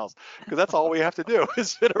everything else, because that's all we have to do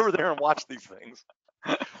is sit over there and watch these things.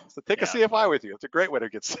 So take a CFI with you. It's a great way to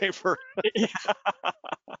get safer.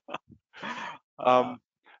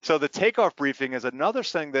 So the takeoff briefing is another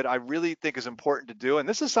thing that I really think is important to do. And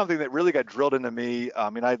this is something that really got drilled into me. I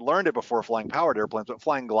mean, I'd learned it before flying powered airplanes, but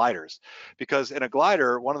flying gliders. Because in a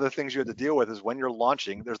glider, one of the things you have to deal with is when you're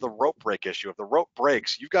launching, there's the rope break issue. If the rope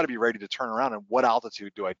breaks, you've got to be ready to turn around. And what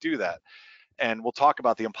altitude do I do that? And we'll talk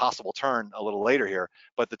about the impossible turn a little later here.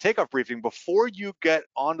 But the takeoff briefing, before you get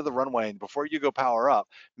onto the runway and before you go power up,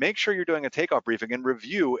 make sure you're doing a takeoff briefing and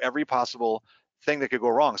review every possible thing that could go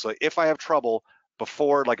wrong. So if I have trouble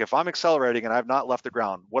before, like if I'm accelerating and I've not left the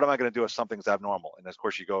ground, what am I going to do if something's abnormal? And of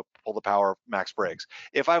course, you go pull the power, max brakes.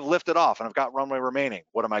 If I've lifted off and I've got runway remaining,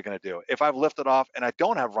 what am I going to do? If I've lifted off and I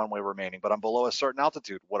don't have runway remaining, but I'm below a certain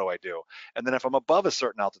altitude, what do I do? And then if I'm above a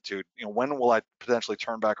certain altitude, when will I potentially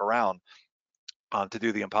turn back around to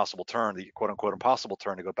do the impossible turn, the quote unquote impossible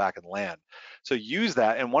turn, to go back and land? So use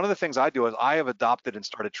that. And one of the things I do is I have adopted and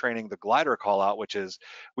started training the glider call out, which is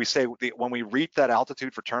we say when we reach that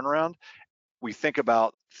altitude for turnaround, we think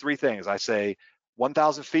about three things. I say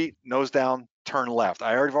 1,000 feet, nose down, turn left.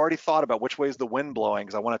 I've already thought about which way is the wind blowing,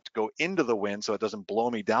 because I want it to go into the wind so it doesn't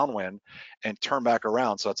blow me downwind, and turn back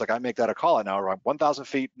around. So it's like I make that a call out now. 1,000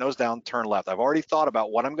 feet, nose down, turn left. I've already thought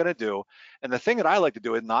about what I'm going to do. And the thing that I like to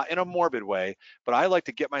do is not in a morbid way, but I like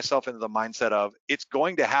to get myself into the mindset of it's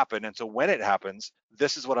going to happen. And so when it happens,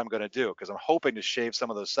 this is what I'm going to do, because I'm hoping to shave some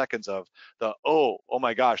of those seconds of the, oh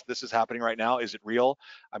my gosh, this is happening right now. Is it real?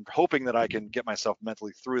 I'm hoping that I can get myself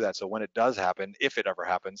mentally through that. So when it does happen, if it ever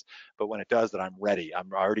happens, but when it does, that I'm ready. I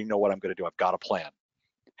already know what I'm going to do. I've got a plan.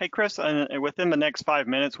 Hey, Chris, within the next 5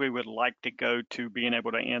 minutes, we would like to go to being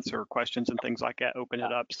able to answer questions and things like that, open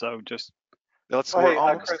it up. So just we're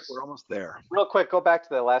almost there. Real quick, go back to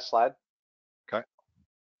the last slide. Okay.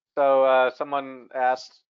 So someone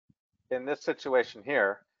asked, in this situation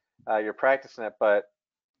here, you're practicing it, but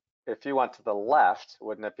if you went to the left,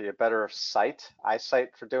 wouldn't it be a better eyesight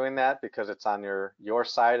for doing that, because it's on your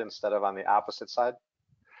side instead of on the opposite side?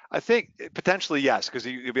 I think potentially yes, because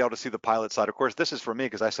you'll be able to see the pilot side. Of course, this is for me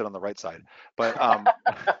because I sit on the right side. But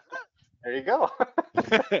there you go.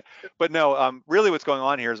 But no, really what's going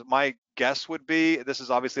on here is, my guess would be, this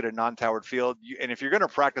is obviously at a non-towered field, and if you're going to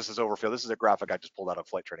practice this overfield, this is a graphic I just pulled out of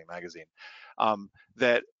Flight Training Magazine,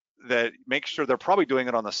 that that make sure they're probably doing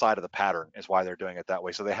it on the side of the pattern is why they're doing it that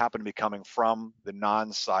way. So they happen to be coming from the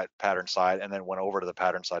non-side pattern side and then went over to the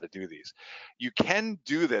pattern side to do these. You can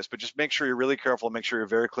do this, but just make sure you're really careful, make sure you're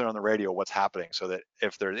very clear on the radio what's happening so that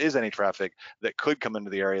if there is any traffic that could come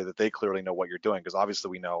into the area that they clearly know what you're doing, because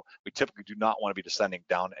obviously we know we typically do not want to be descending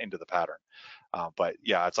down into the pattern. But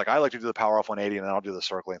yeah, it's like I like to do the power off 180 and then I'll do the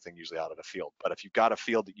circling thing usually out of the field. But if you've got a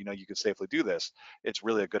field that you know you can safely do this, it's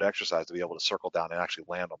really a good exercise to be able to circle down and actually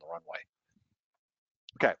land on the runway.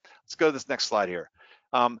 Okay, let's go to this next slide here.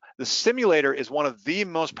 The simulator is one of the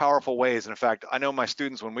most powerful ways. And in fact, I know my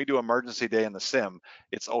students, when we do emergency day in the sim,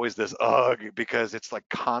 it's always this ugh, because it's like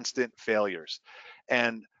constant failures.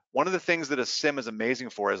 And one of the things that a sim is amazing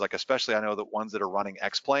for is like, especially I know that ones that are running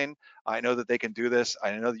X-Plane, I know that they can do this.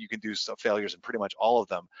 I know that you can do some failures in pretty much all of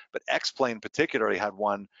them, but X-Plane particularly had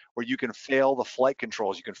one where you can fail the flight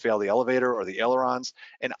controls. You can fail the elevator or the ailerons.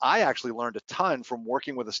 And I actually learned a ton from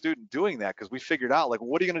working with a student doing that, because we figured out like,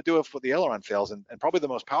 what are you gonna do if the aileron fails? And probably the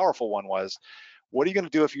most powerful one was, what are you gonna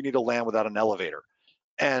do if you need to land without an elevator?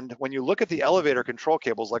 And when you look at the elevator control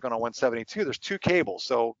cables, like on a 172, there's 2 cables.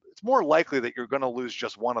 So it's more likely that you're going to lose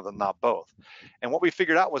just one of them, not both. And what we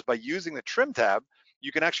figured out was by using the trim tab,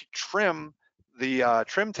 you can actually trim the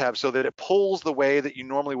trim tab so that it pulls the way that you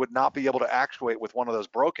normally would not be able to actuate with one of those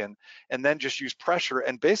broken, and then just use pressure.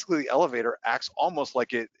 And basically the elevator acts almost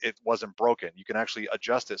like it wasn't broken. You can actually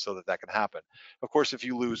adjust it so that that can happen. Of course, if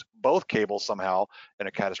you lose both cables somehow in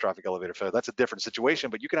a catastrophic elevator failure, that's a different situation,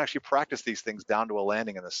 but you can actually practice these things down to a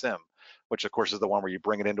landing in the sim, which of course is the one where you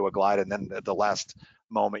bring it into a glide and then at the last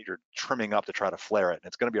moment you're trimming up to try to flare it. And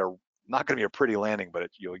it's going to be not going to be a pretty landing, but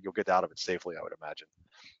you'll get out of it safely, I would imagine.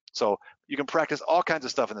 So you can practice all kinds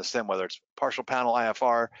of stuff in the sim, whether it's partial panel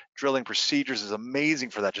IFR, drilling procedures is amazing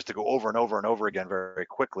for that, just to go over and over and over again very, very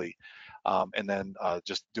quickly. And then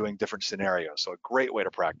just doing different scenarios. So a great way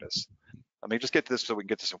to practice. Let me just get to this so we can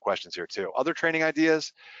get to some questions here too. Other training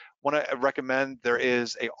ideas, want to recommend, there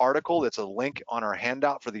is an article that's a link on our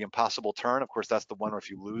handout for the impossible turn. Of course, that's the one where if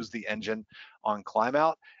you lose the engine on climb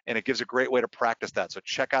out, and it gives a great way to practice that. So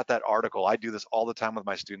check out that article. I do this all the time with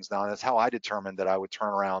my students now, and that's how I determined that I would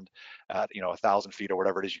turn around at 1,000 feet or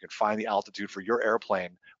whatever it is. You can find the altitude for your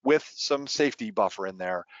airplane with some safety buffer in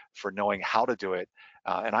there for knowing how to do it.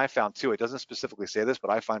 And I found too, it doesn't specifically say this, but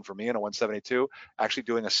I find for me in a 172, actually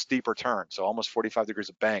doing a steeper turn, so almost 45 degrees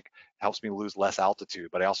of bank, helps me lose less altitude,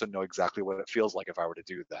 but I also know exactly what it feels like if I were to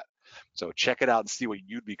do that. So check it out and see what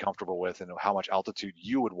you'd be comfortable with and how much altitude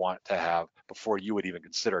you would want to have before you would even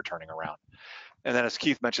consider turning around. And then as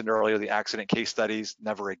Keith mentioned earlier, the accident case studies,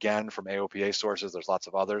 never again, from AOPA sources. There's lots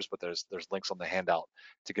of others, but there's links on the handout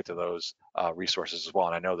to get to those resources as well.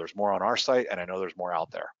 And I know there's more on our site, and I know there's more out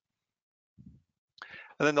there.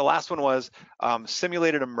 And then the last one was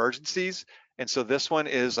simulated emergencies. And so this one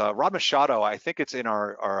is Rod Machado, I think it's in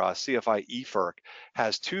our CFI eFERC,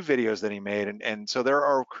 has 2 videos that he made. And so there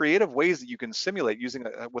are creative ways that you can simulate using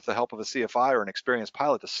with the help of a CFI or an experienced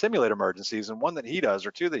pilot to simulate emergencies. And one that he does,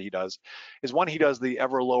 or 2 that he does, is one he does the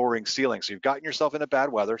ever lowering ceiling. So you've gotten yourself into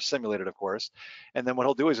bad weather, simulated of course. And then what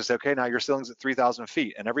he'll do is just say, okay, now your ceiling's at 3,000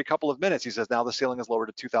 feet. And every couple of minutes he says, now the ceiling is lowered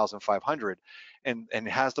to 2,500. And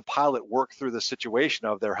has the pilot work through the situation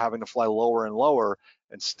of they're having to fly lower and lower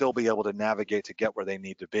and still be able to navigate to get where they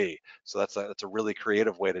need to be. So that's a really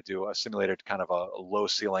creative way to do a simulated kind of a low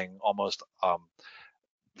ceiling, almost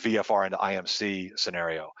VFR into IMC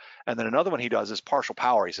scenario. And then another one he does is partial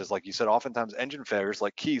power. He says, like you said, oftentimes engine failures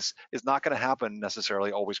like Keith's is not going to happen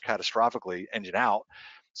necessarily always catastrophically, engine out.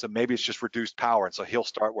 So maybe it's just reduced power. And so he'll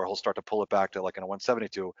start to pull it back to like in a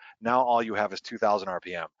 172. Now all you have is 2,000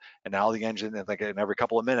 RPM. And now the engine, and like in every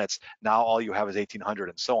couple of minutes, now all you have is 1,800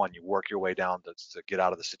 and so on. You work your way down to get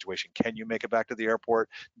out of the situation. Can you make it back to the airport?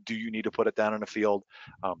 Do you need to put it down in a field?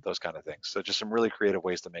 Those kind of things. So just some really creative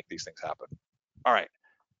ways to make these things happen. All right.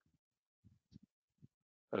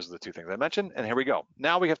 Those are the 2 things I mentioned, and here we go.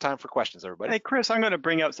 Now we have time for questions, everybody. Hey, Chris, I'm going to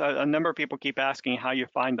bring up a number of people keep asking how you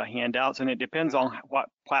find the handouts, and it depends on what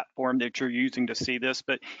platform that you're using to see this.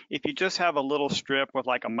 But if you just have a little strip with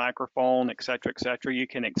like a microphone, et cetera, you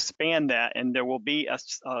can expand that, and there will be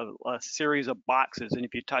a series of boxes. And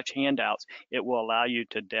if you touch handouts, it will allow you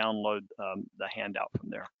to download the handout from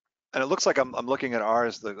there. And it looks like I'm looking at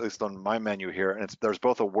ours, at least on my menu here, and there's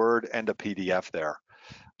both a Word and a PDF there.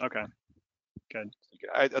 Okay, good.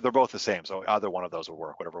 They're both the same, so either one of those will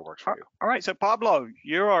work, whatever works for you. All right, so Pablo,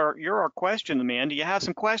 you're our question man. Do you have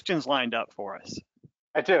some questions lined up for us?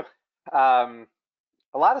 I do. A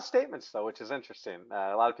lot of statements though, which is interesting.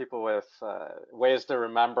 A lot of people with ways to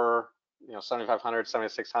remember, 7,500,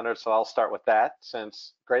 7,600. So I'll start with that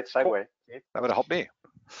since great segue. That would help me.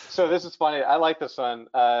 So this is funny. I like this one.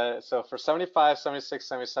 So for 75, 76,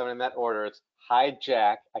 77 in that order, it's hi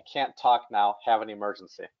Jack. I can't talk now. Have an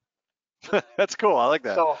emergency. That's cool. I like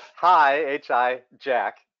that. So hi Hi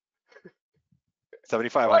Jack.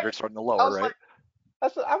 7,500 starting the I lower, was right?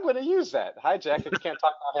 like, I'm going to use that. Hi Jack. If you can't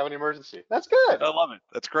talk now, have an emergency. That's good. I love it.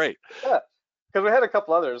 That's great. Yeah. Because we had a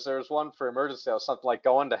couple others. There was one for emergency. I was something like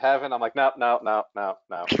going to heaven. I'm like, no, no, no, no,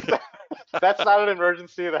 no. That's not an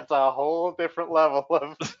emergency. That's a whole different level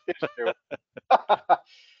of issue. All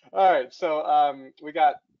right. So we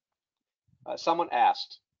got someone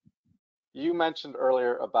asked, you mentioned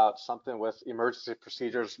earlier about something with emergency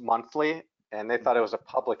procedures monthly, and they thought it was a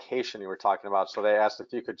publication you were talking about. So they asked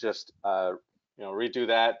if you could just, redo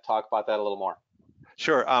that, talk about that a little more.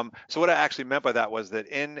 Sure. So what I actually meant by that was that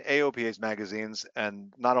in AOPA's magazines,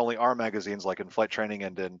 and not only our magazines like in Flight Training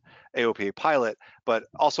and in AOPA Pilot, but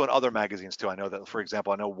also in other magazines too. I know that, for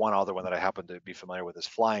example, I know one other one that I happen to be familiar with is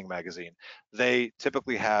Flying Magazine. They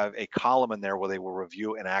typically have a column in there where they will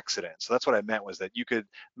review an accident. So that's what I meant, was that you could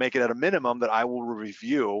make it at a minimum that I will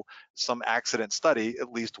review some accident study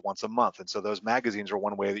at least once a month. And so those magazines are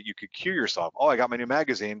one way that you could cue yourself. Oh, I got my new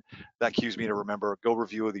magazine. That cues me to remember, go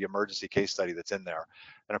review the emergency case study that's in there.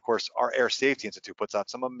 And of course, our Air Safety Institute puts out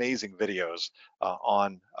some amazing videos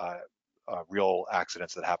on real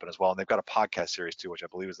accidents that happen as well. And they've got a podcast series too, which I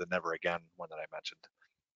believe is the Never Again one that I mentioned.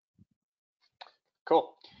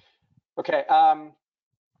 Cool. Okay.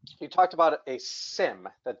 You talked about a sim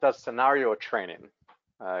that does scenario training.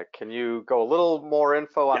 Can you go a little more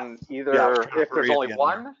info on either if there's only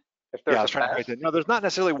one, if there's I was trying to write that. No, there's not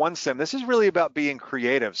necessarily one sim. This is really about being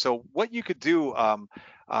creative. So what you could do,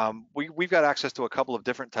 we've got access to a couple of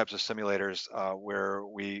different types of simulators where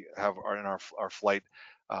we have in our flight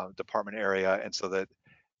department area, and so that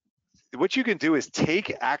what you can do is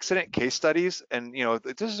take accident case studies, and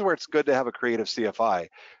this is where it's good to have a creative CFI,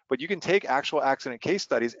 but you can take actual accident case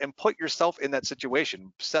studies and put yourself in that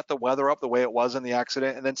situation, set the weather up the way it was in the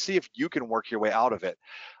accident, and then see if you can work your way out of it.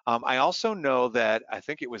 I also know that I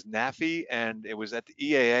think it was NAFI and it was at the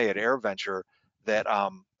EAA at AirVenture that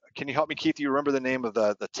can you help me, Keith? Do you remember the name of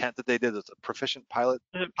the tent that they did? The Proficient Pilot?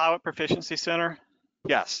 Pilot Proficiency Center.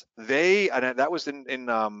 Yes, and that was in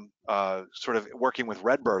sort of working with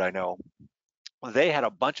Redbird, I know. They had a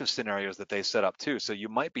bunch of scenarios that they set up too. So you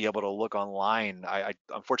might be able to look online. I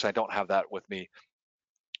unfortunately, I don't have that with me.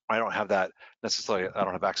 I don't have that necessarily. I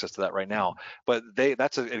don't have access to that right now, but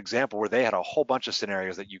that's an example where they had a whole bunch of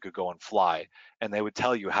scenarios that you could go and fly, and they would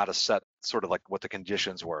tell you how to set sort of like what the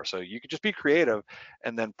conditions were. So you could just be creative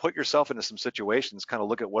and then put yourself into some situations, kind of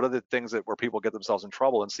look at what are the things where people get themselves in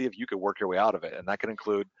trouble and see if you could work your way out of it. And that can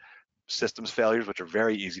include systems failures, which are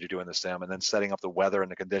very easy to do in the sim, and then setting up the weather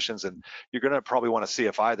and the conditions. And you're going to probably want a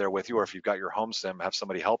CFI there with you, or if you've got your home sim, have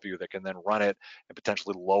somebody help you that can then run it and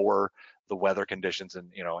potentially lower the weather conditions and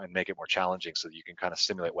and make it more challenging so that you can kind of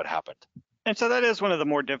simulate what happened. And so that is one of the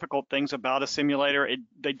more difficult things about a simulator.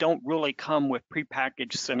 They don't really come with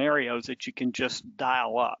prepackaged scenarios that you can just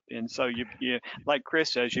dial up. And so you like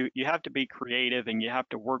Chris says, you have to be creative and you have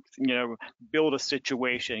to work, build a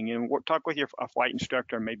situation. Talk with a flight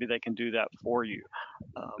instructor, and maybe they can do that for you.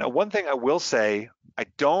 Now, one thing I will say, I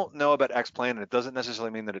don't know about X-Plane, and it doesn't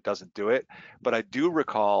necessarily mean that it doesn't do it, but I do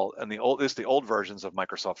recall in the old versions of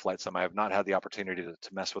Microsoft Flight Sim. I have not had the opportunity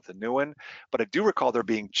to mess with the new one, but I do recall there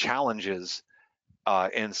being challenges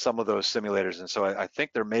in some of those simulators, and so I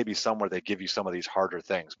think there may be some where they give you some of these harder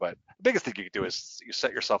things. But the biggest thing you can do is you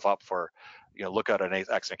set yourself up for, look at an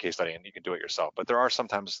accident case study, and you can do it yourself. But there are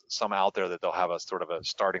sometimes some out there that they'll have a sort of a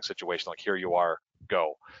starting situation, like here you are,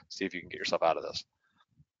 go, see if you can get yourself out of this.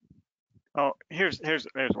 Oh, here's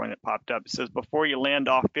one that popped up. It says, before you land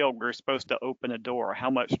off field, we're supposed to open a door. How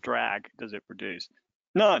much drag does it produce?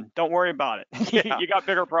 None. Don't worry about it. Yeah. You got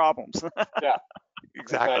bigger problems. Yeah.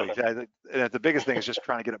 Exactly. And the biggest thing is just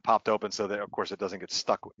trying to get it popped open so that, of course, it doesn't get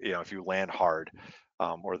stuck, if you land hard,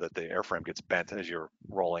 or that the airframe gets bent as you're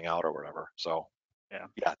rolling out or whatever. So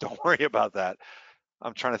yeah, don't worry about that.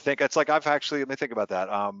 I'm trying to think. It's like let me think about that.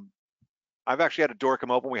 I've actually had a door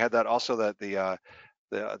come open. We had that also, that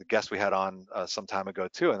the guest we had on some time ago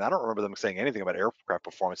too, and I don't remember them saying anything about aircraft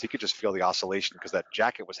performance. He could just feel the oscillation because that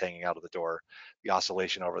jacket was hanging out of the door, the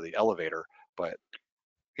oscillation over the elevator. But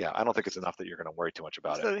yeah, I don't think it's enough that you're going to worry too much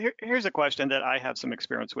about it. So here's a question that I have some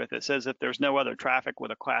experience with. It says, if there's no other traffic,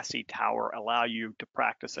 would a Class C tower allow you to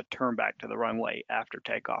practice a turn back to the runway after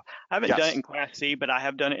takeoff? I haven't done it in Class C, but I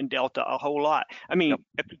have done it in Delta a whole lot. I mean,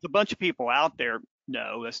 if there's a bunch of people out there,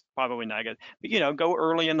 no, that's probably not good. But go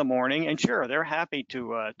early in the morning, and sure, they're happy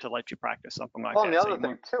to let you practice something like that. Well, and the other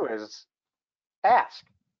thing too is ask.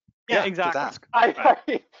 Yeah, Just exactly.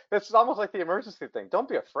 ask. It's almost like the emergency thing. Don't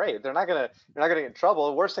be afraid. You're not gonna get in trouble.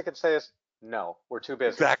 The worst they can say is, no, we're too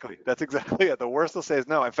busy. Exactly. That's exactly it. The worst they'll say is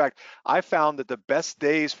no. In fact, I found that the best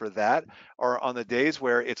days for that are on the days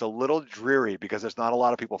where it's a little dreary because there's not a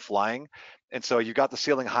lot of people flying. And so you got the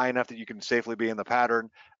ceiling high enough that you can safely be in the pattern.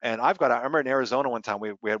 And I remember in Arizona one time,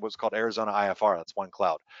 we had what's called Arizona IFR. That's one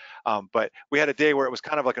cloud. But we had a day where it was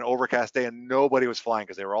kind of like an overcast day and nobody was flying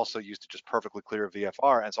because they were also used to just perfectly clear of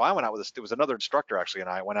VFR. And so I went out with it was another instructor actually, and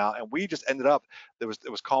I went out and we just ended up, it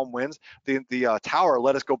was calm winds. The tower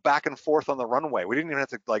let us go back and forth on the runway. We didn't even have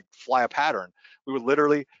to like fly a pattern. We would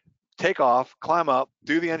literally take off, climb up,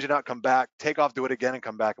 do the engine out, come back, take off, do it again, and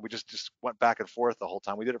come back. And we just went back and forth the whole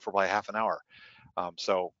time. We did it for probably half an hour.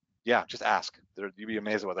 So yeah, just ask. You'd be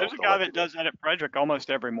amazed at what There's a guy that does that at Frederick almost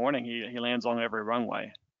every morning. He lands on every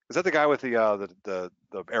runway. Is that the guy with the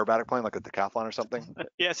aerobatic plane, like a decathlon or something?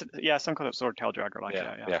 Yes, yeah, some kind of sort of tail dragger like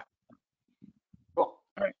that. Yeah. Cool.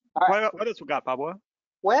 All right. All right. What else we got, Pablo?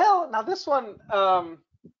 Well, now this one,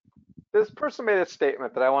 this person made a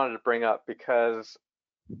statement that I wanted to bring up because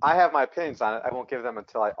I have my opinions on it. I won't give them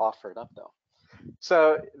until I offer it up, though.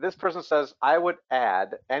 So this person says, I would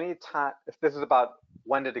add any time, if this is about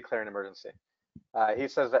when to declare an emergency. He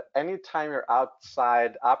says that anytime you're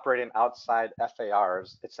outside, operating outside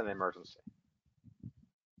FARs, it's an emergency.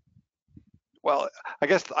 Well, I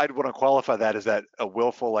guess I'd want to qualify that as that a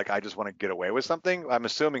willful, like I just want to get away with something. I'm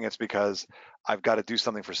assuming it's because I've got to do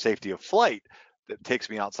something for safety of flight that takes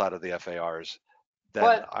me outside of the FARs. Then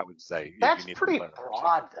But I would say that's you need pretty to declare an emergency.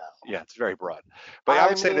 broad, though. Yeah, it's very broad. But I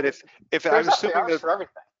would say that if I'm there's assuming FARs that, for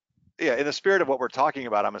everything. yeah, in the spirit of what we're talking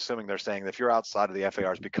about, I'm assuming they're saying that if you're outside of the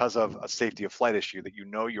FARs because of a safety of flight issue, that you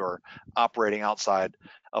know you're operating outside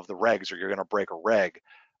of the regs or you're going to break a reg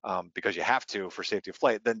because you have to for safety of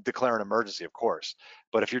flight, then declare an emergency, of course.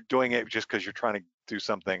 But if you're doing it just because you're trying to do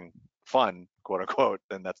something fun, quote unquote,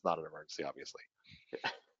 then that's not an emergency, obviously.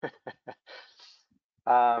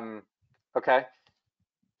 Okay.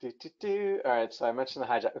 All right, so I mentioned the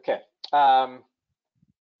hijack. Okay.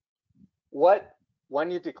 When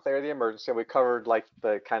you declare the emergency, we covered like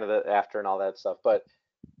the kind of the after and all that stuff, but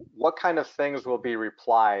what kind of things will be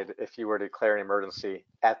replied if you were to declare an emergency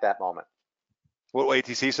at that moment? What will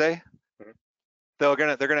ATC say? Mhm. They're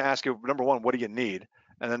gonna ask you, number one, what do you need?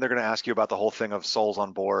 And then they're gonna ask you about the whole thing of souls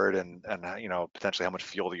on board and you know, potentially how much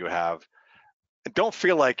fuel do you have. And don't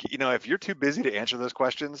feel like, you know, if you're too busy to answer those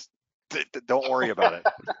questions, don't worry about it.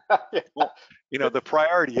 Yeah. You know, the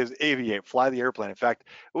priority is aviate, fly the airplane. In fact,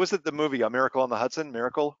 what was it, the movie, A Miracle on the Hudson,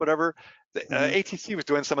 Miracle, whatever? The, ATC was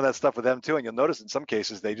doing some of that stuff with them too, and you'll notice in some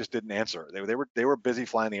cases they just didn't answer. They were busy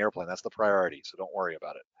flying the airplane. That's the priority, so don't worry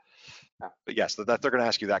about it. Yeah. But yes, that they're going to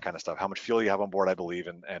ask you that kind of stuff. How much fuel you have on board, I believe,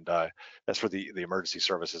 and that's for the emergency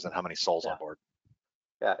services and how many souls Yeah. on board.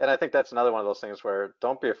 Yeah, and I think that's another one of those things where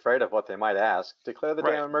don't be afraid of what they might ask. Declare the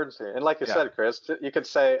Right. damn emergency. And like you Yeah. said, Chris, you could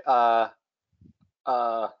say, Yeah,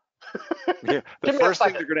 the give me a first thing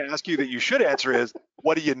second. they're going to ask you that you should answer is,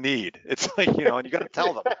 what do you need? It's like, you know, and you got to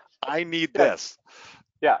tell them, I need Yeah. this.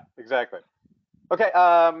 Yeah, exactly. Okay,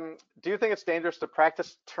 do you think it's dangerous to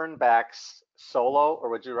practice turnbacks solo, or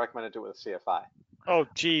would you recommend to do it with a CFI? Oh,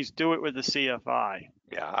 geez, do it with the CFI.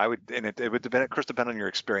 Yeah, I would, and it would depend, Chris, depend on your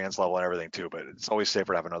experience level and everything too, but it's always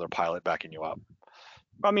safer to have another pilot backing you up.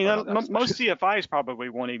 I mean, Or not that most especially. CFIs probably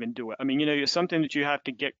won't even do it. I mean, you know, it's something that you have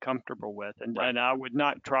to get comfortable with, and, Right. and I would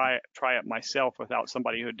not try it myself without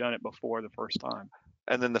somebody who had done it before the first time.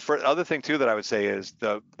 And then the other thing too that I would say is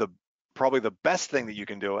the probably the best thing that you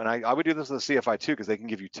can do, and I would do this with the CFI too, because they can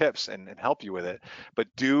give you tips and help you with it, but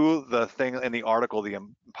do the thing in the article, the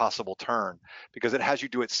impossible turn, because it has you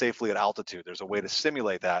do it safely at altitude. There's a way to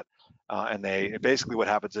simulate that. And basically what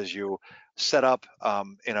happens is you set up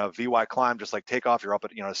in a VY climb, just like takeoff, you're up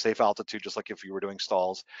at, you know, a safe altitude, just like if you were doing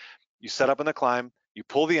stalls. You set up in the climb, you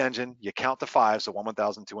pull the engine, you count to 5, so 1,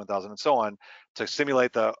 1,000, 2, 1,000, and so on, to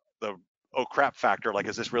simulate the oh crap factor, like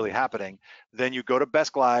is this really happening? Then you go to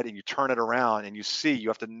best glide and you turn it around and you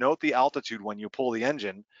have to note the altitude when you pull the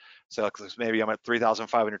engine. So maybe I'm at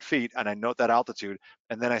 3,500 feet and I note that altitude,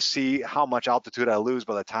 and then I see how much altitude I lose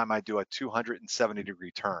by the time I do a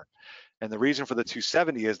 270-degree turn. And the reason for the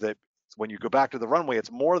 270 is that when you go back to the runway,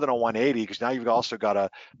 it's more than a 180, because now you've also got to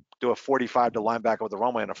do a 45 to line back over the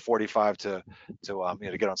runway and a 45 to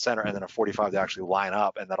get on center, and then a 45 to actually line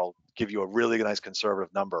up, and that'll give you a really nice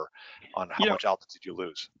conservative number on how much altitude you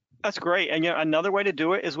lose. That's great. And another way to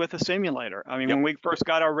do it is with a simulator. I mean, Yep. when we first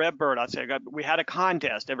got our Redbird, I said we had a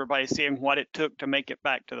contest. Everybody seeing what it took to make it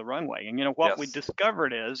back to the runway. And what we Yes.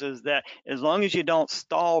 discovered is that as long as you don't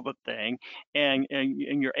stall the thing and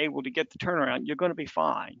you're able to get the turnaround, you're going to be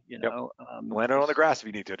fine. Yep. Land it on the grass if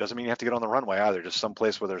you need to. It doesn't mean you have to get on the runway either. Just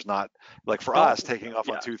someplace where there's not, like for us taking off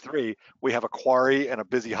on 2-3, we have a quarry and a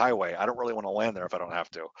busy highway. I don't really want to land there if I don't have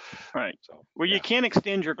to. Right. So, Well, you can't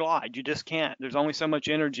extend your glide. You just can't. There's only so much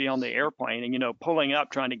energy on the airplane, and pulling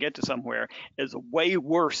up trying to get to somewhere is a way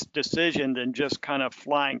worse decision than just kind of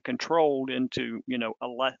flying controlled into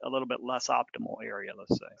a little bit less optimal area,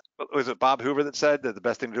 let's say. Was it Bob Hoover that said that the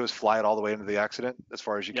best thing to do is fly it all the way into the accident as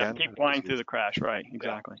far as you can? Keep flying through the crash. Right.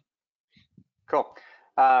 Exactly. Cool.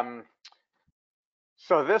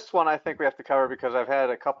 So this one I think we have to cover because I've had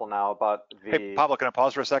a couple now about the. Hey, Pablo, can I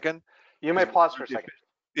pause for a second? You may pause for a second.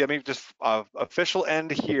 Yeah, I mean, just official end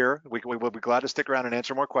here. We will be glad to stick around and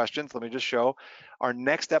answer more questions. Let me just show. Our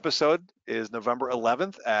next episode is November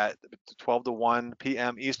 11th at 12 to 1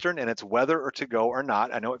 p.m. Eastern, and it's whether or to go or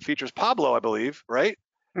not. I know it features Pablo, I believe, right?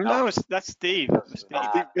 No, that's Steve. Steve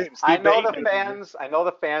I know Bateman. the fans. I know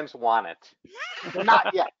the fans want it.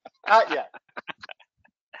 Not yet. Not yet.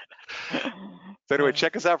 So anyway,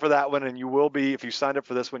 check us out for that one, and you will be, if you signed up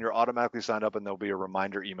for this one, you're automatically signed up, and there'll be a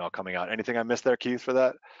reminder email coming out. Anything I missed there, Keith, for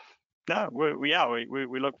that? No,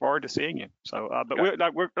 we look forward to seeing you. So, but we're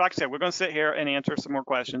like I said, we're going to sit here and answer some more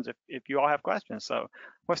questions if you all have questions. So,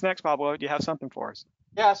 what's next, Pablo? Do you have something for us?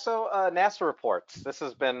 Yeah. So NASA reports. This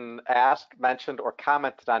has been asked, mentioned, or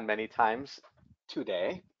commented on many times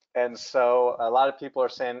today, and so a lot of people are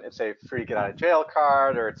saying it's a free get out of jail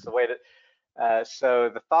card, or it's the way to. So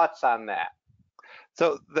the thoughts on that.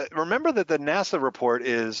 So remember that the NASA report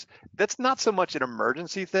that's not so much an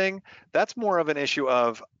emergency thing. That's more of an issue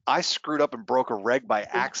of I screwed up and broke a reg by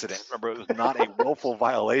accident. Remember, it was not a willful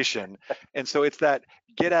violation. And so it's that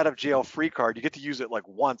get out of jail free card. You get to use it like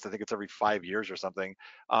once. I think it's every 5 years or something.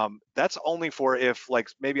 That's only for if like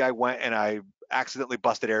maybe I went and I accidentally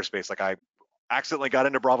busted airspace. Like I accidentally got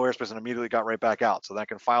into Bravo airspace and immediately got right back out. So then I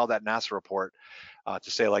can file that NASA report to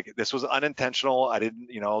say like this was unintentional. I didn't,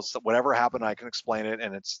 so whatever happened, I can explain it,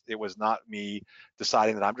 and it was not me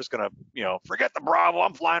deciding that I'm just gonna, forget the Bravo.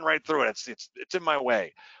 I'm flying right through it. It's in my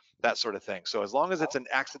way, that sort of thing. So as long as it's an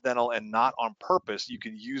accidental and not on purpose, you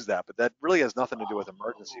can use that. But that really has nothing to do with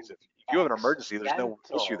emergencies. If you have an emergency, there's no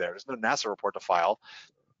issue there. There's no NASA report to file.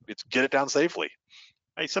 It's get it down safely.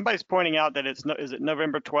 Hey, somebody's pointing out that is it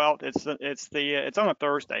November 12th? It's on a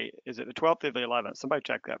Thursday. Is it the 12th or the 11th? Somebody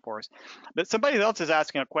check that for us. But somebody else is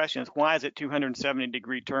asking a question: is why is it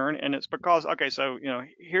 270-degree turn? And it's because so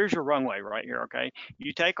here's your runway right here. Okay,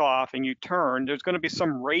 you take off and you turn. There's going to be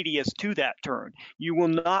some radius to that turn. You will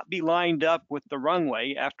not be lined up with the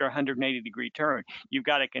runway after a 180-degree turn. You've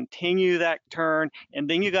got to continue that turn, and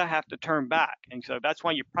then you have to turn back. And so that's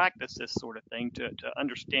why you practice this sort of thing to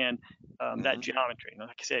understand that geometry.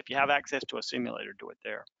 Like I said, if you have access to a simulator, do it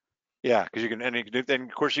there. Yeah, because you can, and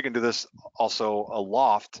of course you can do this also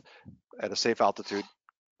aloft at a safe altitude.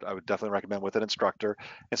 I would definitely recommend with an instructor.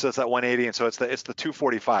 And so it's that 180, and so it's the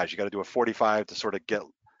 245s. You got to do a 45 to sort of get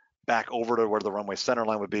back over to where the runway center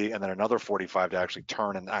line would be, and then another 45 to actually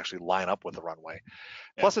turn and actually line up with the runway.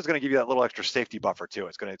 Yeah. Plus, it's going to give you that little extra safety buffer too.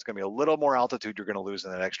 It's going to be a little more altitude you're going to lose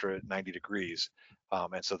in that extra 90 degrees,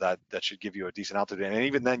 and so that should give you a decent altitude. And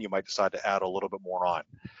even then, you might decide to add a little bit more on.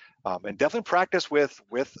 And definitely practice with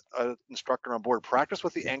an instructor on board. Practice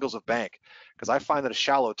with the angles of bank, because I find that a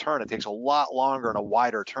shallow turn, it takes a lot longer, and a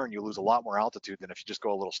wider turn, you lose a lot more altitude than if you just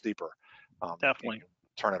go a little steeper. Definitely.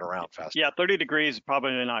 Turn it around faster. Yeah, 30 degrees is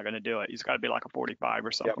probably not going to do it. It's got to be like a 45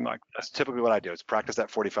 or something like that. That's typically what I do. Is practice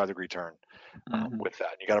that 45-degree turn with that.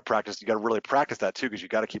 And you got to practice. You got to really practice that too, because you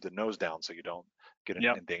got to keep the nose down so you don't get in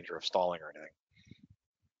danger of stalling or anything.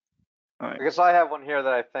 All right. Because I have one here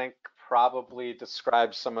that I think probably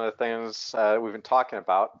describes some of the things we've been talking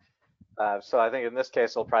about. So I think in this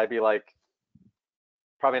case, it'll probably be like,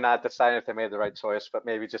 probably not deciding if they made the right choice, but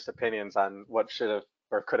maybe just opinions on what should have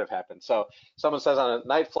or could have happened. So someone says on a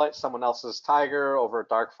night flight, someone else's Tiger over a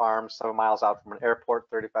dark farm 7 miles out from an airport,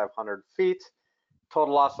 3,500 feet.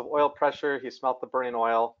 Total loss of oil pressure. He smelt the burning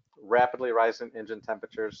oil, rapidly rising engine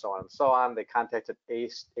temperatures, so on and so on. They contacted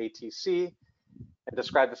ATC and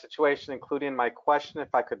described the situation, including my question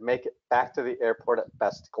if I could make it back to the airport at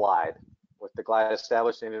best glide. With the glide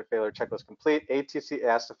established, the engine failure checklist complete, ATC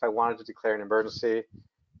asked if I wanted to declare an emergency.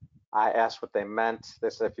 I asked what they meant. They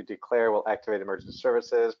said, if you declare, we'll activate emergency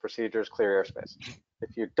services, procedures, clear airspace.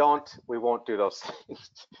 If you don't, we won't do those things.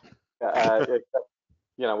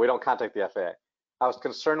 We don't contact the FAA. I was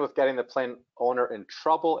concerned with getting the plane owner in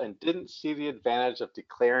trouble and didn't see the advantage of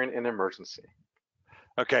declaring an emergency.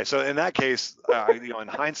 Okay, so in that case, in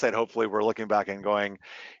hindsight, hopefully we're looking back and going,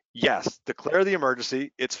 yes, declare the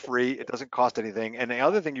emergency. It's free. It doesn't cost anything. And the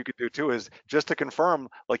other thing you could do too is just to confirm,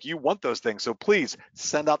 like, you want those things. So please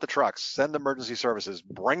send out the trucks, send emergency services,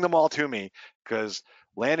 bring them all to me, because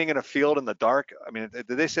landing in a field in the dark, I mean, did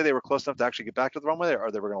they say they were close enough to actually get back to the runway,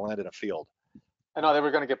 or they were going to land in a field? I know they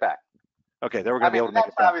were going to get back. Okay, they were going to be able to make it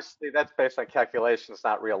that's back. obviously, that's based on calculations,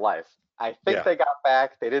 not real life. I think Yeah. they got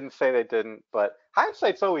back. They didn't say they didn't, but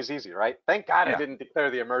hindsight's always easy, right? Thank God I Yeah. didn't declare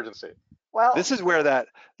the emergency. Well, This is where that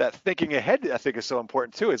thinking ahead, I think, is so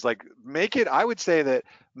important too. Is like, I would say that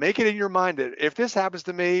make it in your mind that if this happens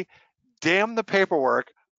to me, damn the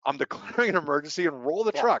paperwork, I'm declaring an emergency and roll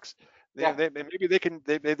the Yeah. trucks. Yeah. Maybe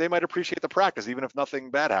they might appreciate the practice, even if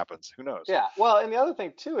nothing bad happens. Who knows? yeah. Well, and the other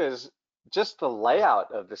thing too is just the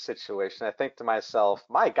layout of the situation. I think to myself,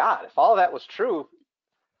 my God, if all that was true,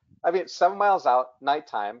 I mean, 7 miles out,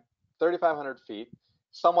 nighttime, 3,500 feet,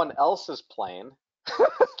 someone else's plane,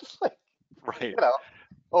 it's like, Right.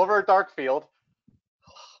 over a dark field.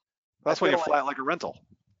 That's I why you feel fly it like a rental.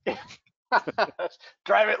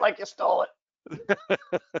 Drive it like you stole it.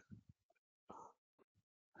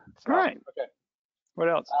 All right. Okay. What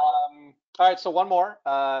else? All right, so one more.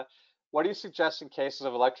 What do you suggest in cases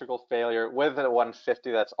of electrical failure with a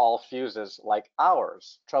 150 that's all fuses like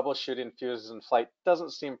ours? Troubleshooting fuses in flight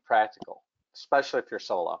doesn't seem practical, especially if you're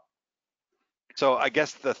solo. So I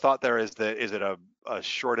guess the thought there is that, is it a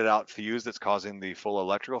shorted out fuse that's causing the full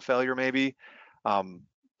electrical failure maybe?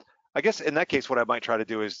 I guess in that case, what I might try to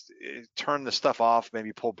do is turn the stuff off,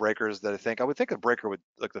 maybe pull breakers that I would think a breaker would,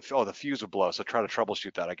 like the fuse would blow. So try to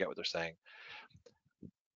troubleshoot that. I get what they're saying.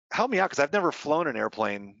 Help me out, because I've never flown an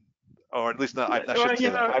airplane, or at least not, I shouldn't say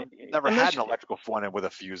that. I've never had an electrical one with a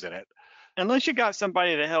fuse in it. Unless you got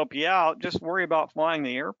somebody to help you out, just worry about flying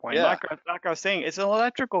the airplane. Yeah. Like I was saying, it's an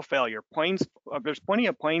electrical failure. Planes, there's plenty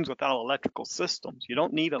of planes without electrical systems. You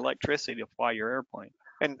don't need electricity to fly your airplane.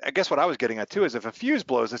 And I guess what I was getting at too is if a fuse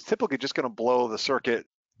blows, it's typically just going to blow the circuit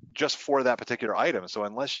just for that particular item. So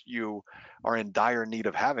unless you are in dire need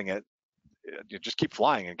of having it, you just keep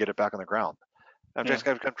flying and get it back on the ground. I'm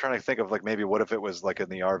trying to think of, like, maybe what if it was like in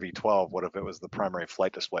the RV-12? What if it was the primary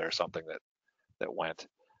flight display or something that went?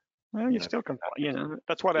 Well, you still can,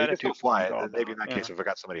 that's what You can attitude still fly it. all And maybe in about, that case, if I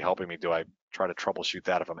got somebody helping me, do I try to troubleshoot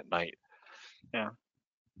that if I'm at night? Yeah.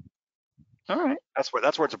 All right. That's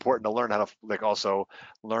where it's important to learn how to, like, also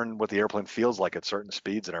learn what the airplane feels like at certain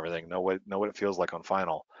speeds and everything. Know what it feels like on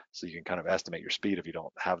final, so you can kind of estimate your speed if you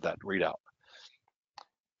don't have that readout.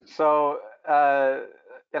 So,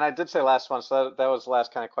 and I did say last one, so that was the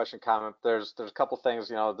last kind of question comment. There's a couple things,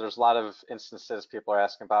 there's a lot of instances people are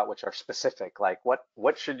asking about which are specific, like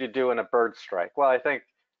what should you do in a bird strike? Well, I think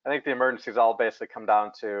the emergencies all basically come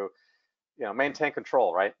down to, maintain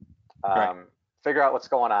control, right? Right. Figure out what's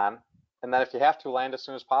going on, and then if you have to, land as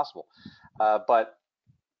soon as possible. But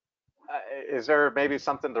is there maybe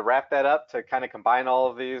something to wrap that up to kind of combine all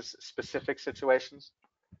of these specific situations?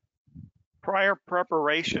 Prior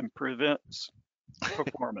preparation prevents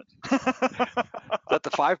performance. Is that the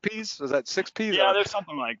 5 Ps? Is that 6 Ps? Yeah, there's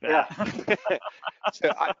something like that. Yeah.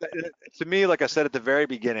 So to me, like I said at the very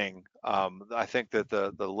beginning, I think that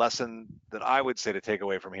the lesson that I would say to take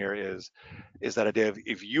away from here is that idea of,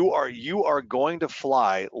 if you are going to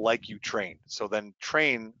fly like you train, so then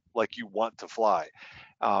train like you want to fly.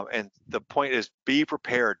 And the point is, be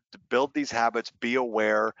prepared to build these habits, be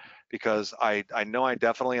aware, because I know I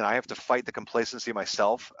definitely, and I have to fight the complacency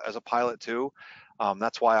myself as a pilot too.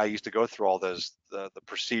 That's why I used to go through all those the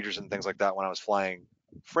procedures and things like that when I was flying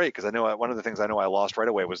freight, because I know one of the things I know I lost right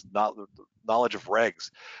away was not knowledge of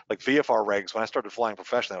regs, like VFR regs. When I started flying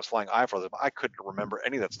professionally, I was flying IFR. I couldn't remember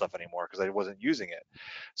any of that stuff anymore because I wasn't using it.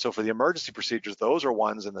 So for the emergency procedures, those are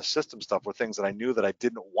ones, and the system stuff were things that I knew that I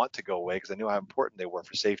didn't want to go away because I knew how important they were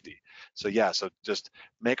for safety. So yeah, so just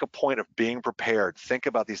make a point of being prepared. Think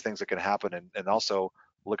about these things that can happen, and also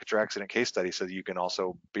look at your accident case study so that you can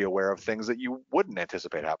also be aware of things that you wouldn't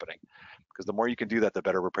anticipate happening. Because the more you can do that, the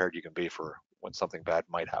better prepared you can be for when something bad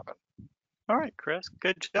might happen. All right, Chris,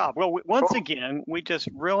 good job. Well, once again, we just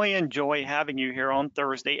really enjoy having you here on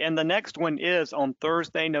Thursday. And the next one is on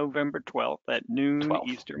Thursday, November 12th at noon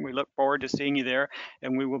Eastern. We look forward to seeing you there,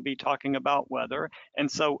 and we will be talking about weather.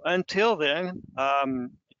 And so until then,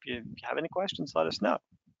 if you have any questions, let us know.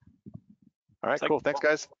 All right, cool. Thanks,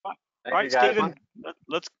 guys. All right, Stephen,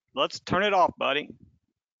 let's turn it off, buddy.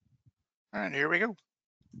 All right, here we go.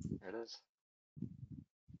 There it is.